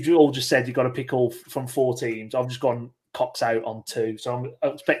where you've all just said you've got to pick all from 4 teams, I've just gone Cox out on 2. So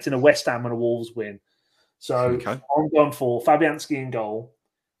I'm expecting a West Ham and a Wolves win. So I'm going for Fabianski in goal.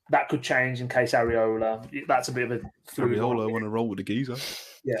 That could change in case Areola. That's a bit of a fluid. Areola want to roll with the geezer.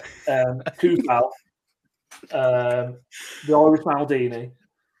 Yeah. Kufal. The Irish Maldini.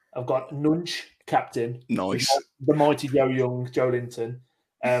 I've got Nunch, captain. Nice. The mighty Joe Young, Joe Linton.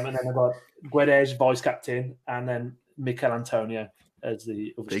 And then I've got Guedes, vice captain, and then Mikel Antonio as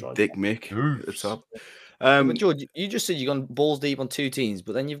the other big striker. Dick Mick at the top. But George, you just said you've gone balls deep on 2 teams,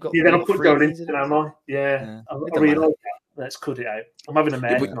 but then you've got... Yeah, then I put Joe Linton, am I? Yeah. I really like that. Let's cut it out. I'm having a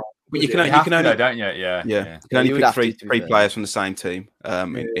mare. But you can only, don't you? Yeah. You can only pick three players from the same team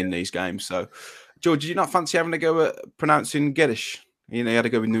in these games. So, George, did you not fancy having to go at pronouncing Geddes? You had to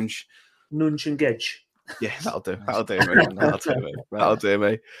go with Nunch. Nunch and Gedge. Yeah, that'll do. That'll do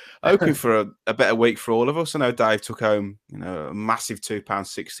me. Hoping for a better week for all of us. I know Dave took home, a massive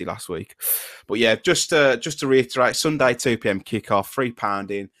 £2.60 last week. But yeah, just to reiterate, Sunday 2 p.m. kickoff,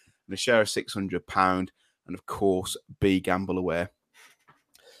 £3 in, and a share of £600, and of course, be gamble aware.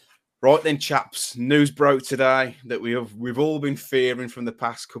 Right then, chaps, news broke today that we've all been fearing from the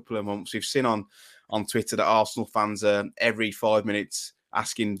past couple of months. We've seen on Twitter that Arsenal fans are every 5 minutes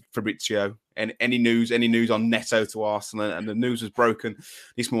asking Fabrizio any news on Neto to Arsenal, and the news was broken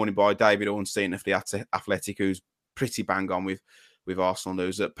this morning by David Ornstein of the Athletic, who's pretty bang on with Arsenal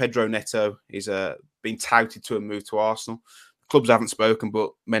news that Pedro Neto is being touted to a move to Arsenal. Clubs haven't spoken,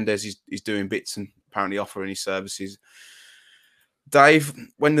 but Mendes is doing bits and apparently offering his services. Dave,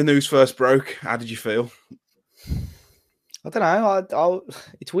 when the news first broke, how did you feel? I don't know.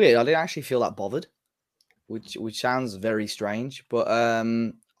 It's weird. I didn't actually feel that bothered, which sounds very strange. But I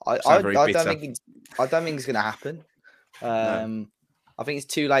don't think it's going to happen. No. I think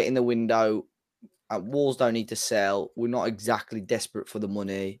it's too late in the window. Wolves don't need to sell. We're not exactly desperate for the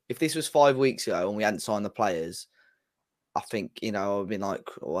money. If this was 5 weeks ago and we hadn't signed the players, I think I've been like,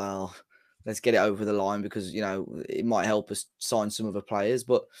 well, let's get it over the line because it might help us sign some other players.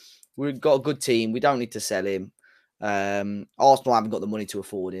 But we've got a good team. We don't need to sell him. Arsenal haven't got the money to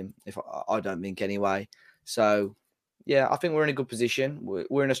afford him, I don't think anyway. So, yeah, I think we're in a good position.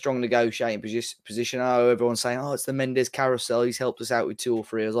 We're in a strong negotiating position. I know everyone's saying, oh, it's the Mendes carousel. He's helped us out with 2 or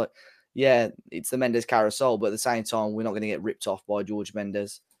 3. I was like, yeah, it's the Mendes carousel, but at the same time, we're not going to get ripped off by George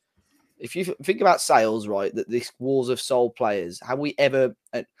Mendes. If you think about sales, right, that this wars of sold players, have we ever...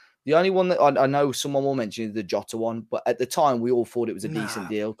 the only one that I know someone will mention is the Jota one, but at the time, we all thought it was a decent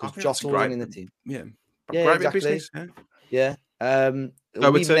deal because Jota wasn't in the team. Yeah. Yeah, exactly. Business, yeah.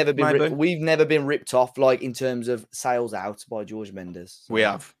 We've never been ripped off like in terms of sales out by George Mendes. So. We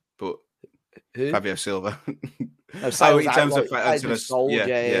have, but who? Fabio Silva. No, sales in terms out, of players we've sold.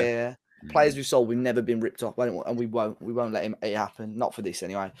 Yeah. Players we've sold, we've never been ripped off, and we won't let it happen. Not for this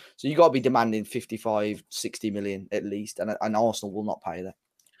anyway. So you got to be demanding 55, 60 million at least, and Arsenal will not pay that.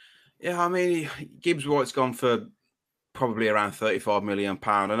 Yeah, I mean, Gibbs White's gone for probably around £35 million.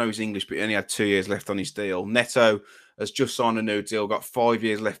 I know he's English, but he only had 2 years left on his deal. Neto has just signed a new deal, got 5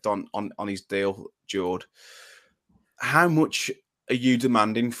 years left on his deal, Jord. How much are you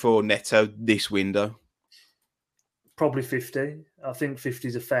demanding for Neto this window? Probably 50. I think 50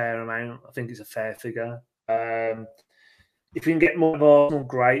 is a fair amount. I think it's a fair figure. If we can get more of Arsenal,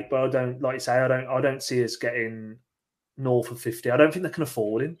 great, but I don't, like you say, I don't see us getting north of 50. I don't think they can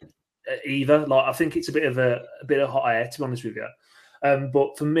afford him either. Like, I think it's a bit of hot air, to be honest with you.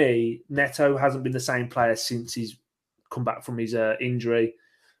 But for me, Neto hasn't been the same player since he's come back from his injury.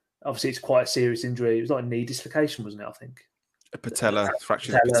 Obviously, it's quite a serious injury. It was like a knee dislocation, wasn't it? I think a patella,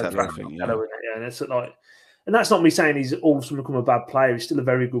 fractured patella. I think. Yeah, and it's like, and that's not me saying he's all of a sudden become a bad player. He's still a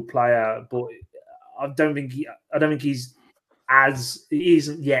very good player, but I don't think he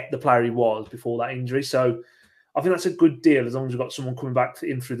isn't yet the player he was before that injury. So I think that's a good deal as long as we've got someone coming back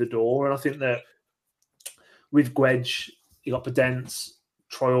in through the door. And I think that with Gwedge, you got Podence,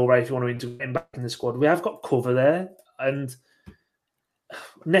 Traoré, if you want to integrate him back in the squad, we have got cover there. And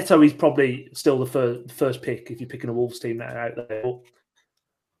Neto is probably still the first pick if you're picking a Wolves team out there. But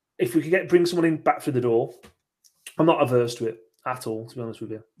if we could bring someone in back through the door, I'm not averse to it at all, to be honest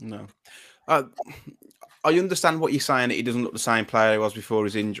with you. No. I understand what you're saying, that he doesn't look the same player he was before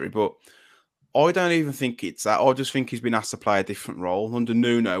his injury, but I don't even think it's that. I just think he's been asked to play a different role. Under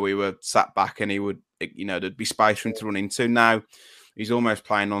Nuno, we were sat back and he would, there'd be space for him to run into. Now he's almost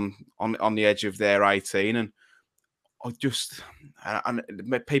playing on the edge of their 18, and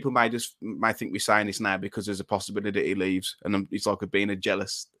people may think we're saying this now because there's a possibility that he leaves, and it's like being a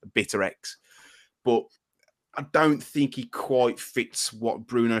jealous, bitter ex. But I don't think he quite fits what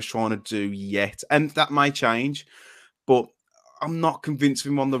Bruno's trying to do yet, and that may change. But I'm not convinced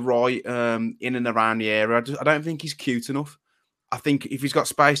of him on the right, in and around the area. I don't think he's cute enough. I think if he's got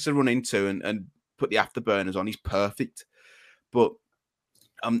space to run into and put the afterburners on, he's perfect. But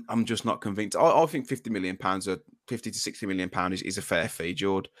I'm just not convinced. I think £50 million or 50 to 60 million pounds is a fair fee,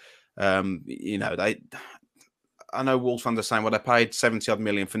 Jord. I know Wolves fans are saying, well, they paid 70 odd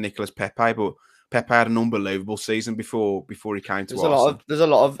million for Nicolas Pepe, but Pepe had an unbelievable season before he came to Arsenal. There's a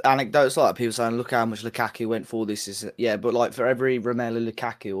lot of anecdotes like that. People saying, look how much Lukaku went for this season. Yeah, but like for every Romelu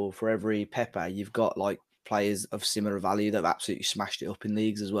Lukaku or for every Pepe, you've got like players of similar value that have absolutely smashed it up in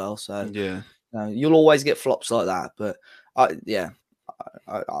leagues as well. So yeah, you'll always get flops like that. But I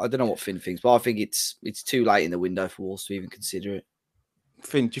don't know what Finn thinks, but I think it's too late in the window for Wolves to even consider it.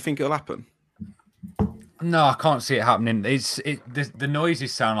 Finn, do you think it'll happen? No, I can't see it happening. The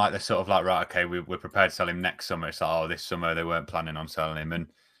noises sound like they're sort of like, right, okay, we're prepared to sell him next summer. It's like, oh, this summer they weren't planning on selling him. And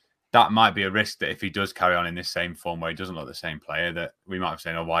that might be a risk that if he does carry on in this same form where he doesn't look the same player, that we might have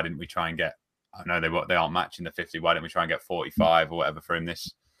said, oh, why didn't we try and get, I know they aren't matching the 50. Why didn't we try and get 45 or whatever for him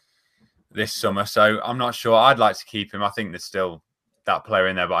this summer? So I'm not sure. I'd like to keep him. I think there's still that player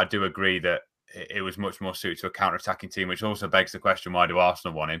in there, but I do agree that it was much more suited to a counter-attacking team, which also begs the question, why do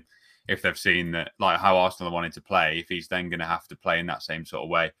Arsenal want him? If they've seen that, like how Arsenal wanted to play, if he's then going to have to play in that same sort of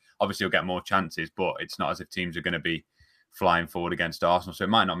way, obviously he'll get more chances, but it's not as if teams are going to be flying forward against Arsenal. So it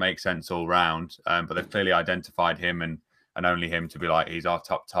might not make sense all round, but they've clearly identified him and only him to be like, he's our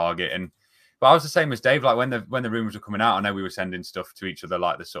top target. But I was the same as Dave, like when the rumours were coming out, I know we were sending stuff to each other,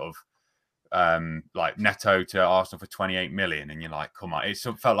 like the sort of, like Neto to Arsenal for 28 million, and you're like, come on. It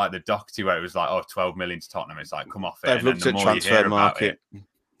felt like the Doherty where it was like, oh, 12 million to Tottenham. It's like, come off it. They've looked at transfer market.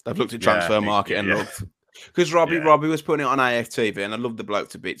 They've looked at transfer market and looked. Because Robbie was putting it on AFTV, and I love the bloke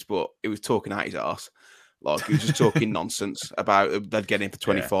to bits, but he was talking out his arse. Like, he was just talking nonsense about they'd get him for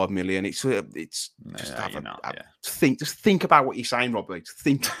 25 million. It's just think about what you're saying, Robbie. Just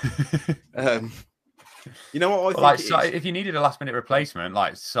think. You know what I think? Like, if you needed a last minute replacement,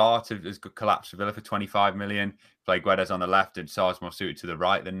 like Sarr has collapsed for Villa for 25 million, play Guedes on the left, and Sarr's more suited to the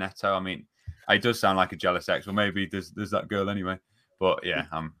right than Neto. I mean, It does sound like a jealous ex. Well, maybe there's that girl anyway. But yeah,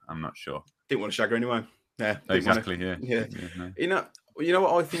 I'm not sure. Didn't want to shag her anyway. Yeah, exactly. Yeah. No. You know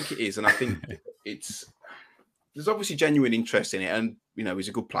what I think it is, and I think there's obviously genuine interest in it, and he's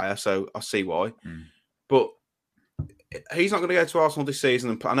a good player, so I see why. But he's not going to go to Arsenal this season.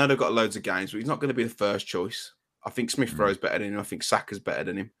 And I know they've got loads of games, but he's not going to be the first choice. I think Smith Rowe's better than him. I think Saka's better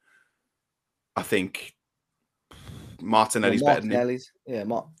than him. I think Martinelli's better than him.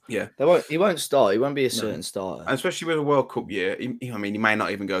 Yeah. He won't start. He won't be a certain starter. And especially with a World Cup year. He may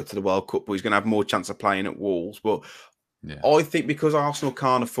not even go to the World Cup, but he's going to have more chance of playing at Wolves. But I think because Arsenal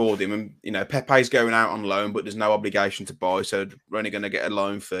can't afford him, and Pepe's going out on loan, but there's no obligation to buy, so we're only going to get a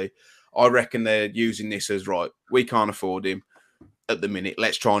loan fee. I reckon they're using this as, right, we can't afford him at the minute.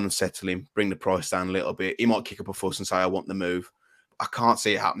 Let's try and settle him, bring the price down a little bit. He might kick up a fuss and say, I want the move. I can't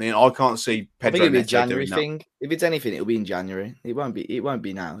see it happening. I can't see Pedro. I think it'll be a January thing. If it's anything, it'll be in January. It won't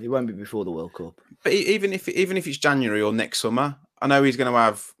be now. It won't be before the World Cup. But even if it's January or next summer, I know he's going to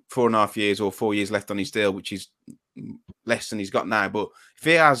have 4.5 years or 4 years left on his deal, which is less than he's got now. But if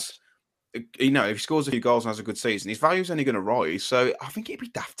he has, if he scores a few goals and has a good season, his value's only going to rise. So I think it'd be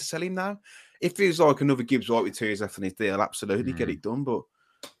daft to sell him now. If he was like another Gibbs White with 2 years left on his deal, absolutely get it done. But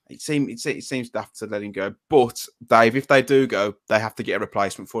it seems daft to let him go. But Dave, if they do go, they have to get a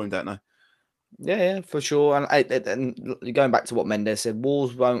replacement for him, don't they? Yeah, for sure. And going back to what Mendes said,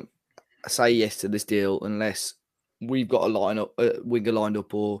 Wolves won't say yes to this deal unless we've got a winger lined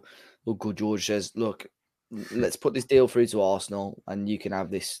up, or Good George says, look, let's put this deal through to Arsenal and you can have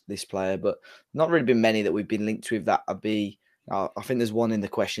this player. But not really been many that we've been linked with that would be. I think there's one in the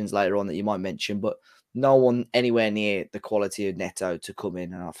questions later on that you might mention, but no one anywhere near the quality of Neto to come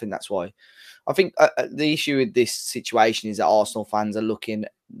in. And I think that's why. I think the issue with this situation is that Arsenal fans are looking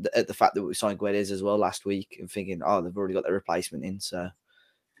at the fact that we signed Guedes as well last week and thinking, oh, they've already got their replacement in. So,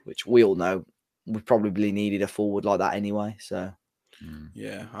 which we all know we probably needed a forward like that anyway. So,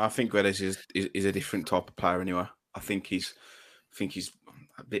 yeah, I think Guedes is a different type of player anyway. I think he's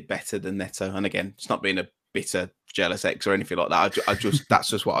a bit better than Neto. And again, it's not being a bitter, jealous ex or anything like that. I just that's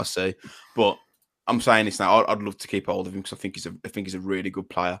just what I see. But I'm saying this now. I'd love to keep hold of him because I think he's a really good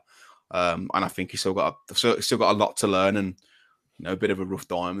player, and I think he's still got a lot to learn and a bit of a rough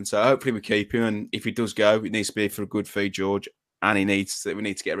diamond. So hopefully we keep him. And if he does go, it needs to be for a good fee, George. And we need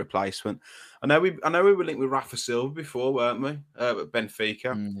to get a replacement. I know we were linked with Rafa Silva before, weren't we? At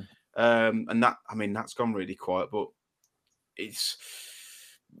Benfica, and that's gone really quiet. But it's.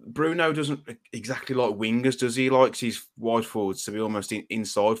 Bruno doesn't exactly like wingers, does he? He likes his wide forwards to be almost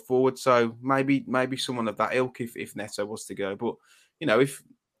inside forward. So maybe someone of that ilk if Neto was to go. But if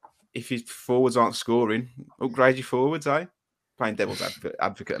his forwards aren't scoring, upgrade your forwards, eh? Playing devil's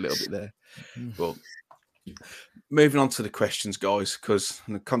advocate a little bit there. But moving on to the questions, guys, because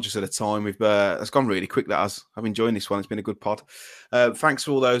I'm conscious of the time. It's gone really quick. I'm enjoying this one. It's been a good pod. Thanks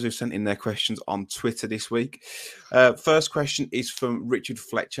to all those who sent in their questions on Twitter this week. First question is from Richard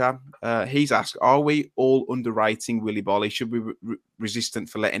Fletcher. He's asked, are we all underrating Willy Bolly? Should we be resistant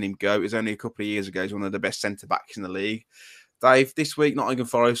for letting him go? It was only a couple of years ago. He's one of the best centre-backs in the league. Dave, this week Nottingham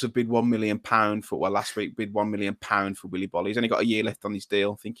Forest have bid £1 million last week bid £1 million for Willy Bolly. He's only got a year left on his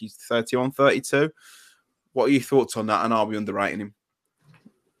deal. I think he's 31, 32. What are your thoughts on that? And are we underrating him?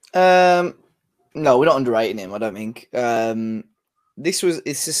 No, we're not underrating him. I don't think. It's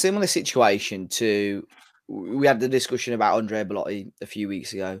a similar situation to we had the discussion about Andre Belotti a few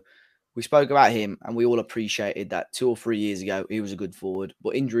weeks ago. We spoke about him, and we all appreciated that 2 or 3 years ago he was a good forward,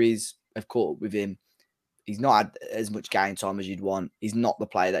 but injuries have caught up with him. He's not had as much game time as you'd want. He's not the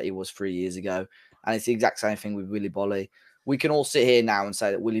player that he was 3 years ago, and it's the exact same thing with Willy Bolly. We can all sit here now and say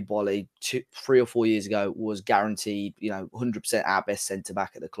that Willy Bolly 3 or 4 years ago was guaranteed, 100% our best centre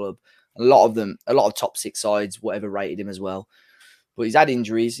back at the club. A lot of top 6 sides, whatever, rated him as well. But he's had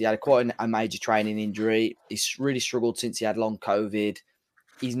injuries. He had quite a major training injury. He's really struggled since he had long COVID.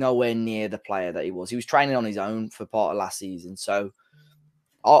 He's nowhere near the player that he was. He was training on his own for part of last season. So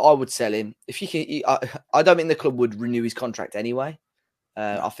I would sell him. If you can, I don't think the club would renew his contract anyway.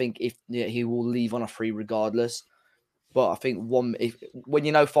 I think he will leave on a free regardless. But I think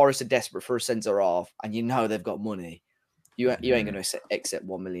when Forest are desperate for a centre half and they've got money, you ain't going to accept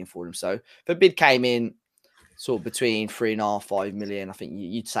 1 million for him. So if a bid came in sort of between 3.5, 5 million, I think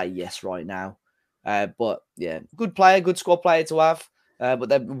you'd say yes right now. But yeah, good player, good squad player to have. But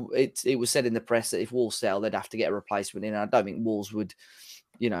it was said in the press that if Wolves sell, they'd have to get a replacement in. And I don't think Wolves would,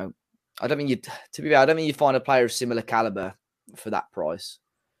 I don't think you'd find a player of similar caliber for that price.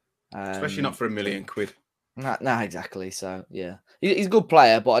 Especially not for £1 million. No, exactly. So yeah, he's a good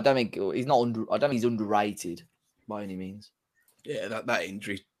player, but I don't think he's underrated by any means. Yeah, that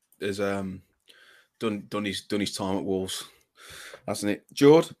injury has done his time at Wolves, hasn't it?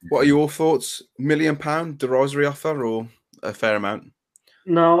 George, what are your thoughts? £1 million derisory offer or a fair amount?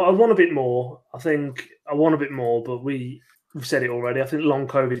 No, I want a bit more. I think I want a bit more, but we've said it already. I think long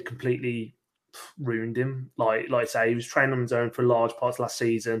COVID completely ruined him. Like I say, he was training on his own for large parts last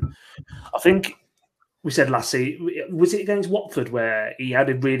season. I think we said last season, was it against Watford where he had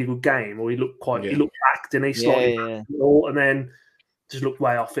a really good game, or he looked he looked backed and he slightly and then just looked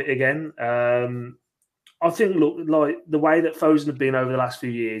way off it again. I think, look, like the way that Foden have been over the last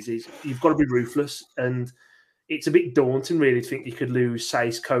few years is you've got to be ruthless, and it's a bit daunting, really, to think you could lose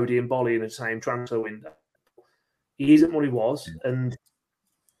Sace, Cody, and Bolly in the same transfer window. He isn't what he was, and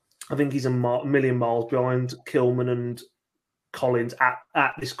I think he's a million miles behind Kilman and Collins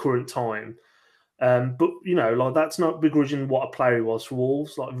at this current time. But like that's not begrudging what a player he was for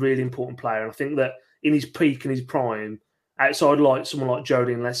Wolves, like a really important player. And I think that in his peak and his prime, outside like someone like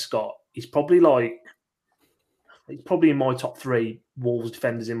Jody and Lescott, he's probably in my top 3 Wolves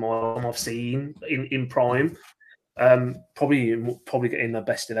defenders I've seen in prime. Probably getting the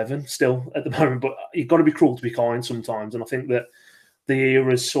best 11 still at the moment, but you've got to be cruel to be kind sometimes. And I think that the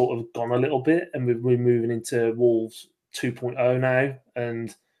era's sort of gone a little bit, and we're moving into Wolves 2.0 now.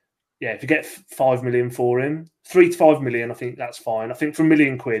 And yeah, if you get 5 million for him, 3 to 5 million, I think that's fine. I think for £1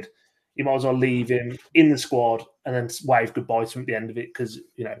 million, you might as well leave him in the squad and then wave goodbye to him at the end of it, because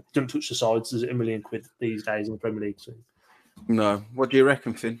don't touch the sides. There's £1 million these days in the Premier League. So. No, what do you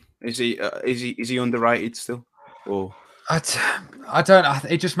reckon, Finn? Is he underrated still? Or I don't.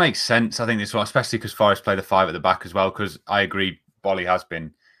 It just makes sense. I think this one, especially because Forest play the 5 at the back as well. Because I agree, Bolly has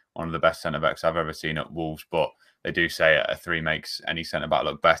been one of the best centre backs I've ever seen at Wolves, but they do say a 3 makes any centre back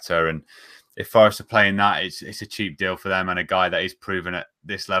look better. And if Forest are playing that, it's a cheap deal for them, and a guy that is proven at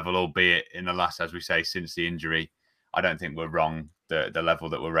this level, albeit in the last, as we say, since the injury. I don't think we're wrong. The level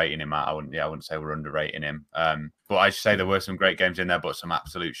that we're rating him at, I wouldn't say we're underrating him. But I should say there were some great games in there, but some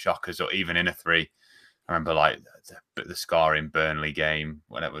absolute shockers, or even in a 3. I remember like the Scarring Burnley game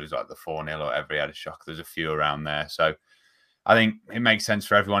when it was like the 4-0 or whatever, he had a shock. There's a few around there. So I think it makes sense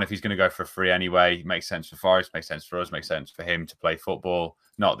for everyone if he's going to go for free anyway. It makes sense for Forest, makes sense for us, makes sense for him to play football.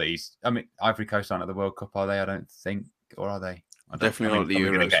 Not that Ivory Coast aren't at the World Cup, are they? I don't think, or are they? Definitely not the Euros.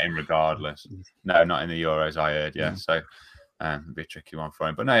 We're going to get him regardless. No, not in the Euros, I heard, yeah. So it'd be a tricky one for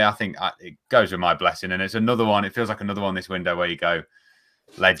him. But no, I think it goes with my blessing. And it's another one, it feels like another one this window where you go,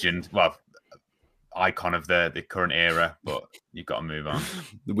 legend, well, icon of the current era, but you've got to move on.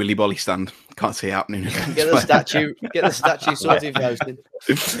 The Willy Bolly stand. Can't see it happening. Get the statue sorted for hosting.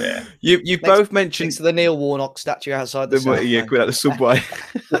 Yeah. You both mentioned next to the Neil Warnock statue outside the subway.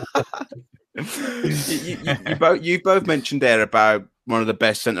 you both mentioned there about one of the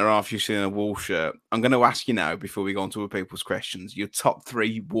best centre halves you've seen in a Wolves shirt. I'm going to ask you now, before we go on to other people's questions, your top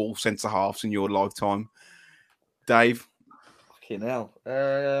 3 Wolves centre halves in your lifetime. Dave? Fucking hell.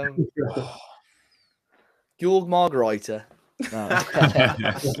 Georg Margreiter. No.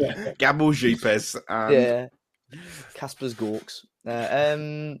 Gabble Jeepes. Yeah. Kasper's Gorks.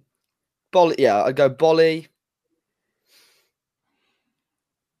 Bolly. Yeah, I'd go Bolly.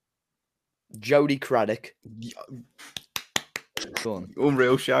 Jody Craddock. Go on.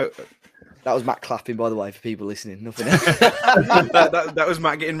 Unreal shout. That was Matt clapping, by the way, for people listening. Nothing else. that was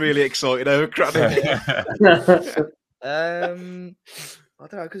Matt getting really excited over Craddock. I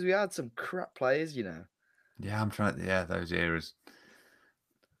don't know, because we had some crap players, Yeah, I'm trying to. Yeah, those eras.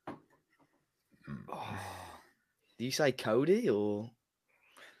 Oh, do you say Cody or?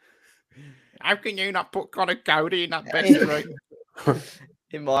 How can you not put Connor Cody in that best 3?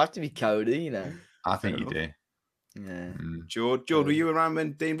 It might have to be Cody, I think you do. Yeah. George, were you around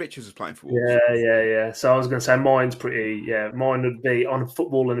when Dean Richards was playing for Wolves? Yeah. So I was going to say mine's pretty. Yeah, mine would be on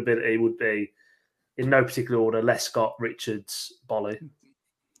footballing ability would be in no particular order: Lescott, Richards, Bolly.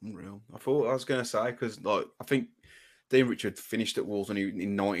 Unreal. I thought I was going to say, because I think Dean Richard finished at Wolves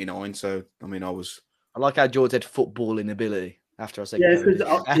in 99. So I like how George said footballing ability after I said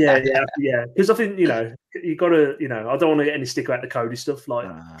yeah. Because I think you got to I don't want to get any stick about the Cody stuff.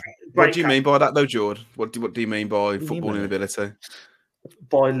 Like, what do you mean by that though, George? What do you mean by footballing ability?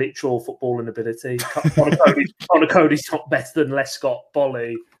 By literal footballing ability. Connor Cody's not better than Lescott,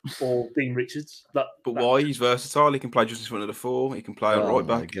 Bolly, or Dean Richards. But why? He's versatile. He can play just in front of the 4. He can play right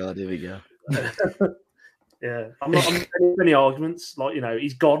back. Oh my God, here we go. Yeah, I'm not any arguments. Like,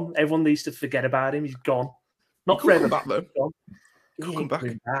 he's gone. Everyone needs to forget about him. He's gone. Not forever. Back though. He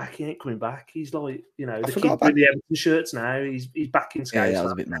ain't coming back. He's like, the kid with the Everton shirts now. He's back in skates. Yeah, that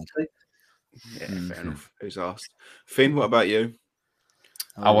was a bit mad. Yeah, fair enough. Who's asked? Finn, what about you?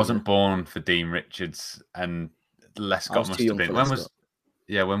 I wasn't born for Dean Richards, and Lescott must have been.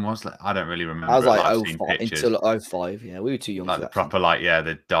 Yeah, when was that? I don't really remember. I was like, I've seen 05 pictures. until 05. Yeah, we were too young Like for the that. proper,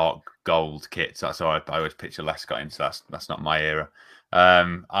 the dark gold kits. That's how I always picture Lescott in. So that's not my era.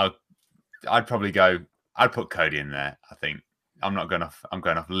 I'd probably go. I'd put Cody in there. I think I'm going off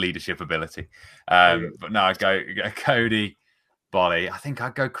leadership ability. But no, I'd go Cody, Bolly. I think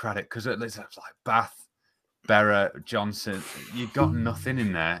I'd go Craddock because it's like Bath, Berra, Johnson. You got nothing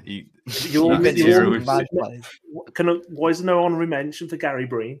in there. Why is there no honorary mention for Gary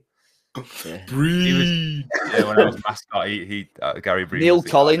Breen? Yeah. Breen. When I was mascot, Gary Breen. Neil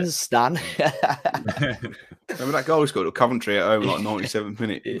Collins, Stan. Remember that goal he scored at Coventry at home, like 97th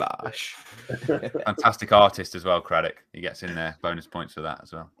minute? Bash. Fantastic artist as well, Craddock. He gets in there. Bonus points for that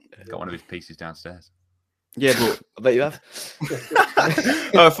as well. Got one of his pieces downstairs. Yeah, but I bet you have.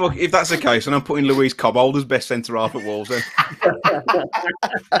 oh fuck! If that's the case, then I'm putting Louise Cobbold as best centre half at Wolves. Then.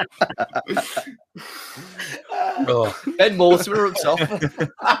 Ben Mortimer up top.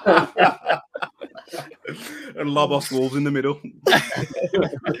 And Lobos Wolves in the middle.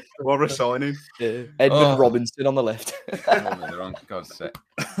 What a signing. Edmund Robinson on the left. They're on God's sake.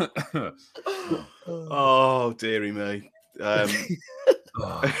 Oh, dearie me.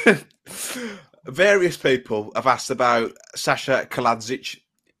 Various people have asked about Sasha Kaladzic.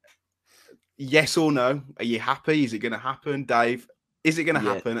 Yes or no? Are you happy? Is it going to happen? Dave, is it going to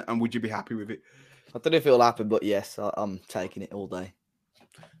happen? And would you be happy with it? I don't know if it'll happen, but yes, I'm taking it all day.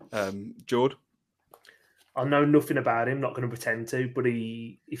 Jord? I know nothing about him. Not going to pretend to. But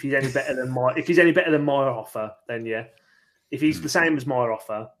if he's any better than my offer, then yeah. If he's the same as my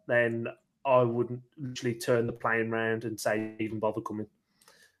offer, then I wouldn't literally turn the plane round and say even bother coming.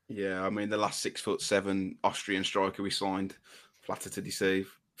 Yeah, I mean the last 6'7" Austrian striker we signed, flatter to deceive.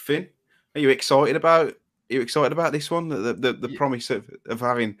 Finn, are you excited about this one? The promise of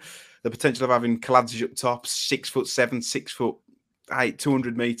having the potential of having Kaladzic up top, 6'7", 6'8",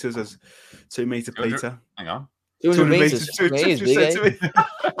 200 meters as 2 meter Peter. Hang on. 200 meters. Look at the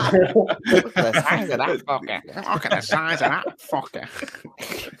size of that fucker.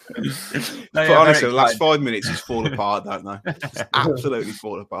 But honestly, the last 5 minutes he's fallen apart, don't they? It's absolutely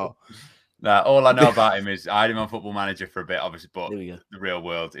fallen apart. Nah, all I know about him is I had him on Football Manager for a bit, obviously, but the real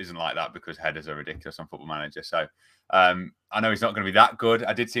world isn't like that because headers are ridiculous on Football Manager. So I know he's not going to be that good.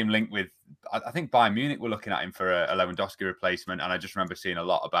 I did see him linked with, I think Bayern Munich were looking at him for a Lewandowski replacement, and I just remember seeing a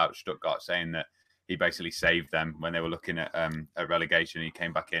lot about Stuttgart saying that he basically saved them when they were looking at a relegation. He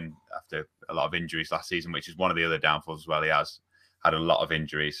came back in after a lot of injuries last season, which is one of the other downfalls as well. He has had a lot of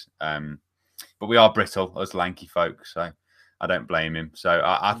injuries. But we are brittle as lanky folk, so I don't blame him. So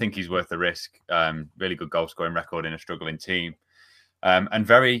I think he's worth the risk. Really good goal scoring record in a struggling team. And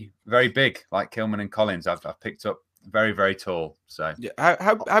very, very big, like Kilman and Collins. I've picked up very, very tall. So yeah,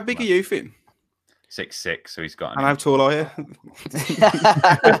 how big are you, Finn? 6'6", so he's got. And how tall are you?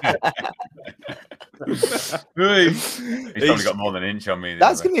 He's probably got more than an inch on me.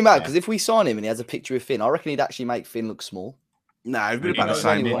 That's going to be mad because if we sign him and he has a picture of Finn, I reckon he'd actually make Finn look small. No, it'd be about the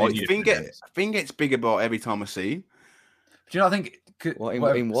same height. Finn gets bigger by every time I see him. Do you know? I think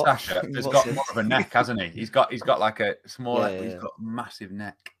what? Sasha has got more of a neck, hasn't he? He's got like a small. He's got a massive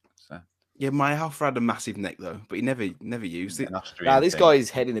neck. So yeah, my Alpha had a massive neck though, but he never used it. This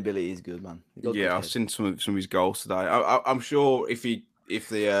guy's heading ability is good, man. Yeah, I've seen some of his goals today. I'm sure if the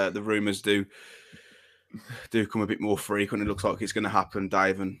rumours do come a bit more frequent, it looks like it's going to happen.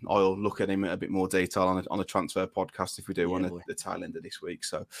 Dave and I'll look at him in a bit more detail on a transfer podcast if we do one at the tail end of this week.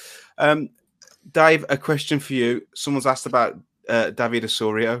 So, Dave, a question for you. Someone's asked about David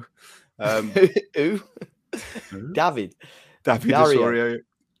Osorio. Who? David Osorio.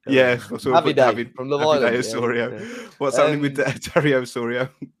 Yeah, David from Love Island. Osorio. Yeah. What's happening with Dario Osorio?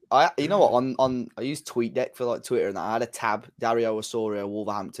 You know what? I use TweetDeck for like Twitter, and I had a tab Dario Osorio,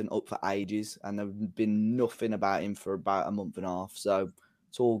 Wolverhampton, up for ages, and there's been nothing about him for about a month and a half. So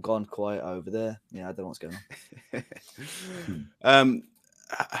it's all gone quiet over there. Yeah, I don't know what's going on.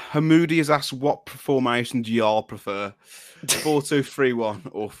 Hamoudi has asked, what formation do y'all prefer? 4-2-3-1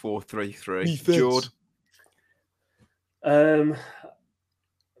 or 4-3-3? Jord?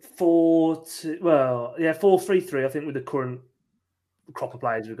 4-3-3. I think with the current crop of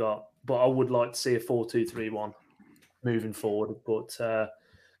players we've got, but I would like to see a 4-2-3-1 moving forward. But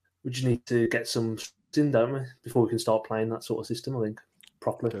we just need to get some in, don't we, before we can start playing that sort of system, I think,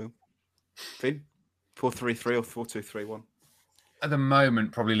 properly. Finn? 4-3-3 or 4-2-3-1? At the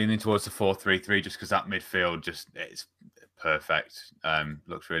moment, probably leaning towards the 4-3-3 just because that midfield it's perfect.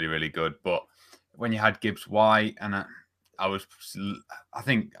 Looks really, really good. But when you had Gibbs White and I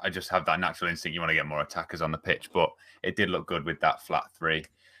think I just have that natural instinct. You want to get more attackers on the pitch, but it did look good with that flat three.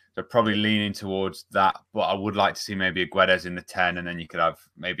 So probably leaning towards that, but I would like to see maybe a Guedes in the 10, and then you could have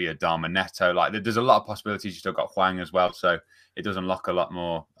maybe a Dharma Neto. Like there's a lot of possibilities. You still got Hwang as well, so it does unlock a lot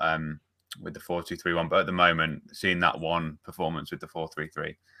more with the 4-2-3-1. But at the moment, seeing that one performance with the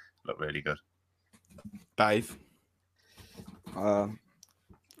 4-3-3 look really good. Dave, I've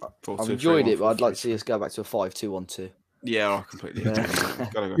enjoyed it, but I'd like to see us go back to a 5-2-1-2. Yeah, I completely agree.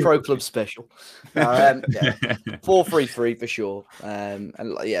 Go. Pro club special. 4-3-3 for sure. And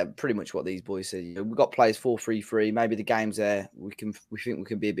yeah, pretty much what these boys said. We've got players 4-3-3. Maybe the games there we think we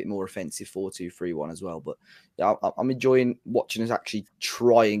can be a bit more offensive 4-2-3-1 as well. But yeah, I'm enjoying watching us actually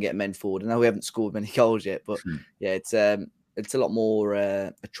try and get men forward. I know we haven't scored many goals yet, but yeah, it's a lot more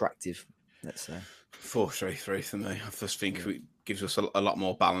attractive. Let's say 4-3-3 for me. I just think it gives us a lot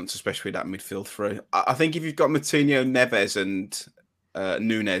more balance, especially that midfield three. I think if you've got Moutinho, Neves, and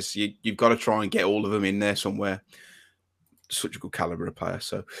Nunes, you've got to try and get all of them in there somewhere. Such a good caliber of player.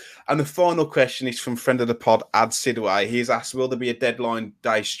 So, and the final question is from friend of the pod, Ad Sidway. He's asked, "Will there be a deadline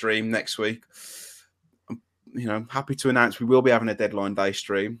day stream next week?" I'm happy to announce we will be having a deadline day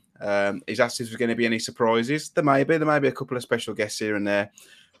stream. He's asked if there's going to be any surprises. There may be a couple of special guests here and there.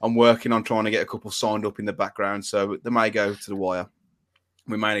 I'm working on trying to get a couple signed up in the background, so they may go to the wire.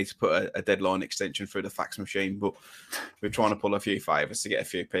 We may need to put a deadline extension through the fax machine, but we're trying to pull a few favours to get a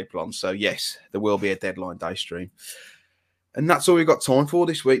few people on. So, yes, there will be a deadline day stream. And that's all we've got time for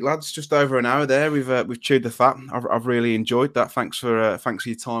this week, lads. Just over an hour there. We've chewed the fat. I've really enjoyed that. Thanks for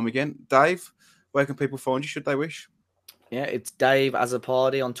your time again. Dave, where can people find you, should they wish? Yeah, it's Dave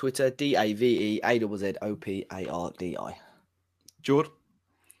Azzopardi on Twitter, DAVEAZZOPARDI. George?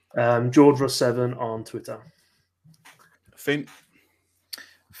 George Russ 7 on Twitter. Finn?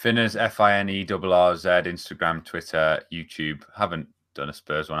 Finners, FINERRZ, Instagram, Twitter, YouTube. Haven't done a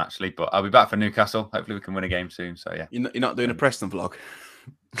Spurs one actually, but I'll be back for Newcastle. Hopefully we can win a game soon. So yeah. You're not doing a Preston vlog?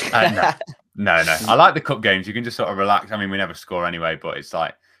 No. I like the cup games. You can just sort of relax. I mean, we never score anyway, but it's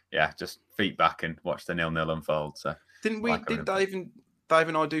like, yeah, just feet back and watch the 0-0 unfold. So did Dave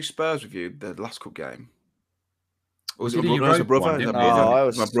and I do Spurs with you the last cup game? Or was it your brother?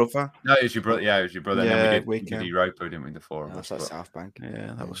 My brother. No, it was your brother. Yeah, it was your brother. Yeah, and then we did Europa, didn't we? The four of us. That's like South Bank.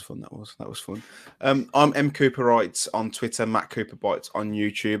 Yeah, that was fun. That was fun. I'm M Cooper Wrights on Twitter, Matt Cooper Bites on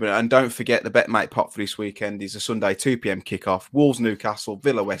YouTube, and don't forget the BetMate pot for this weekend is a Sunday 2 p.m. kickoff. Wolves, Newcastle,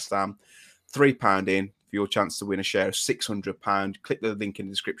 Villa, West Ham. £3 in for your chance to win a share of £600. Click the link in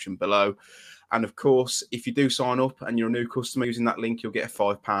the description below. And of course, if you do sign up and you're a new customer using that link, you'll get a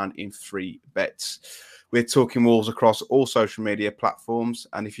 £5 in free bets. We're talking Wolves across all social media platforms.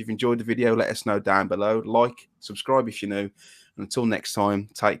 And if you've enjoyed the video, let us know down below. Like, subscribe if you're new. And until next time,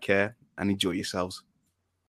 take care and enjoy yourselves.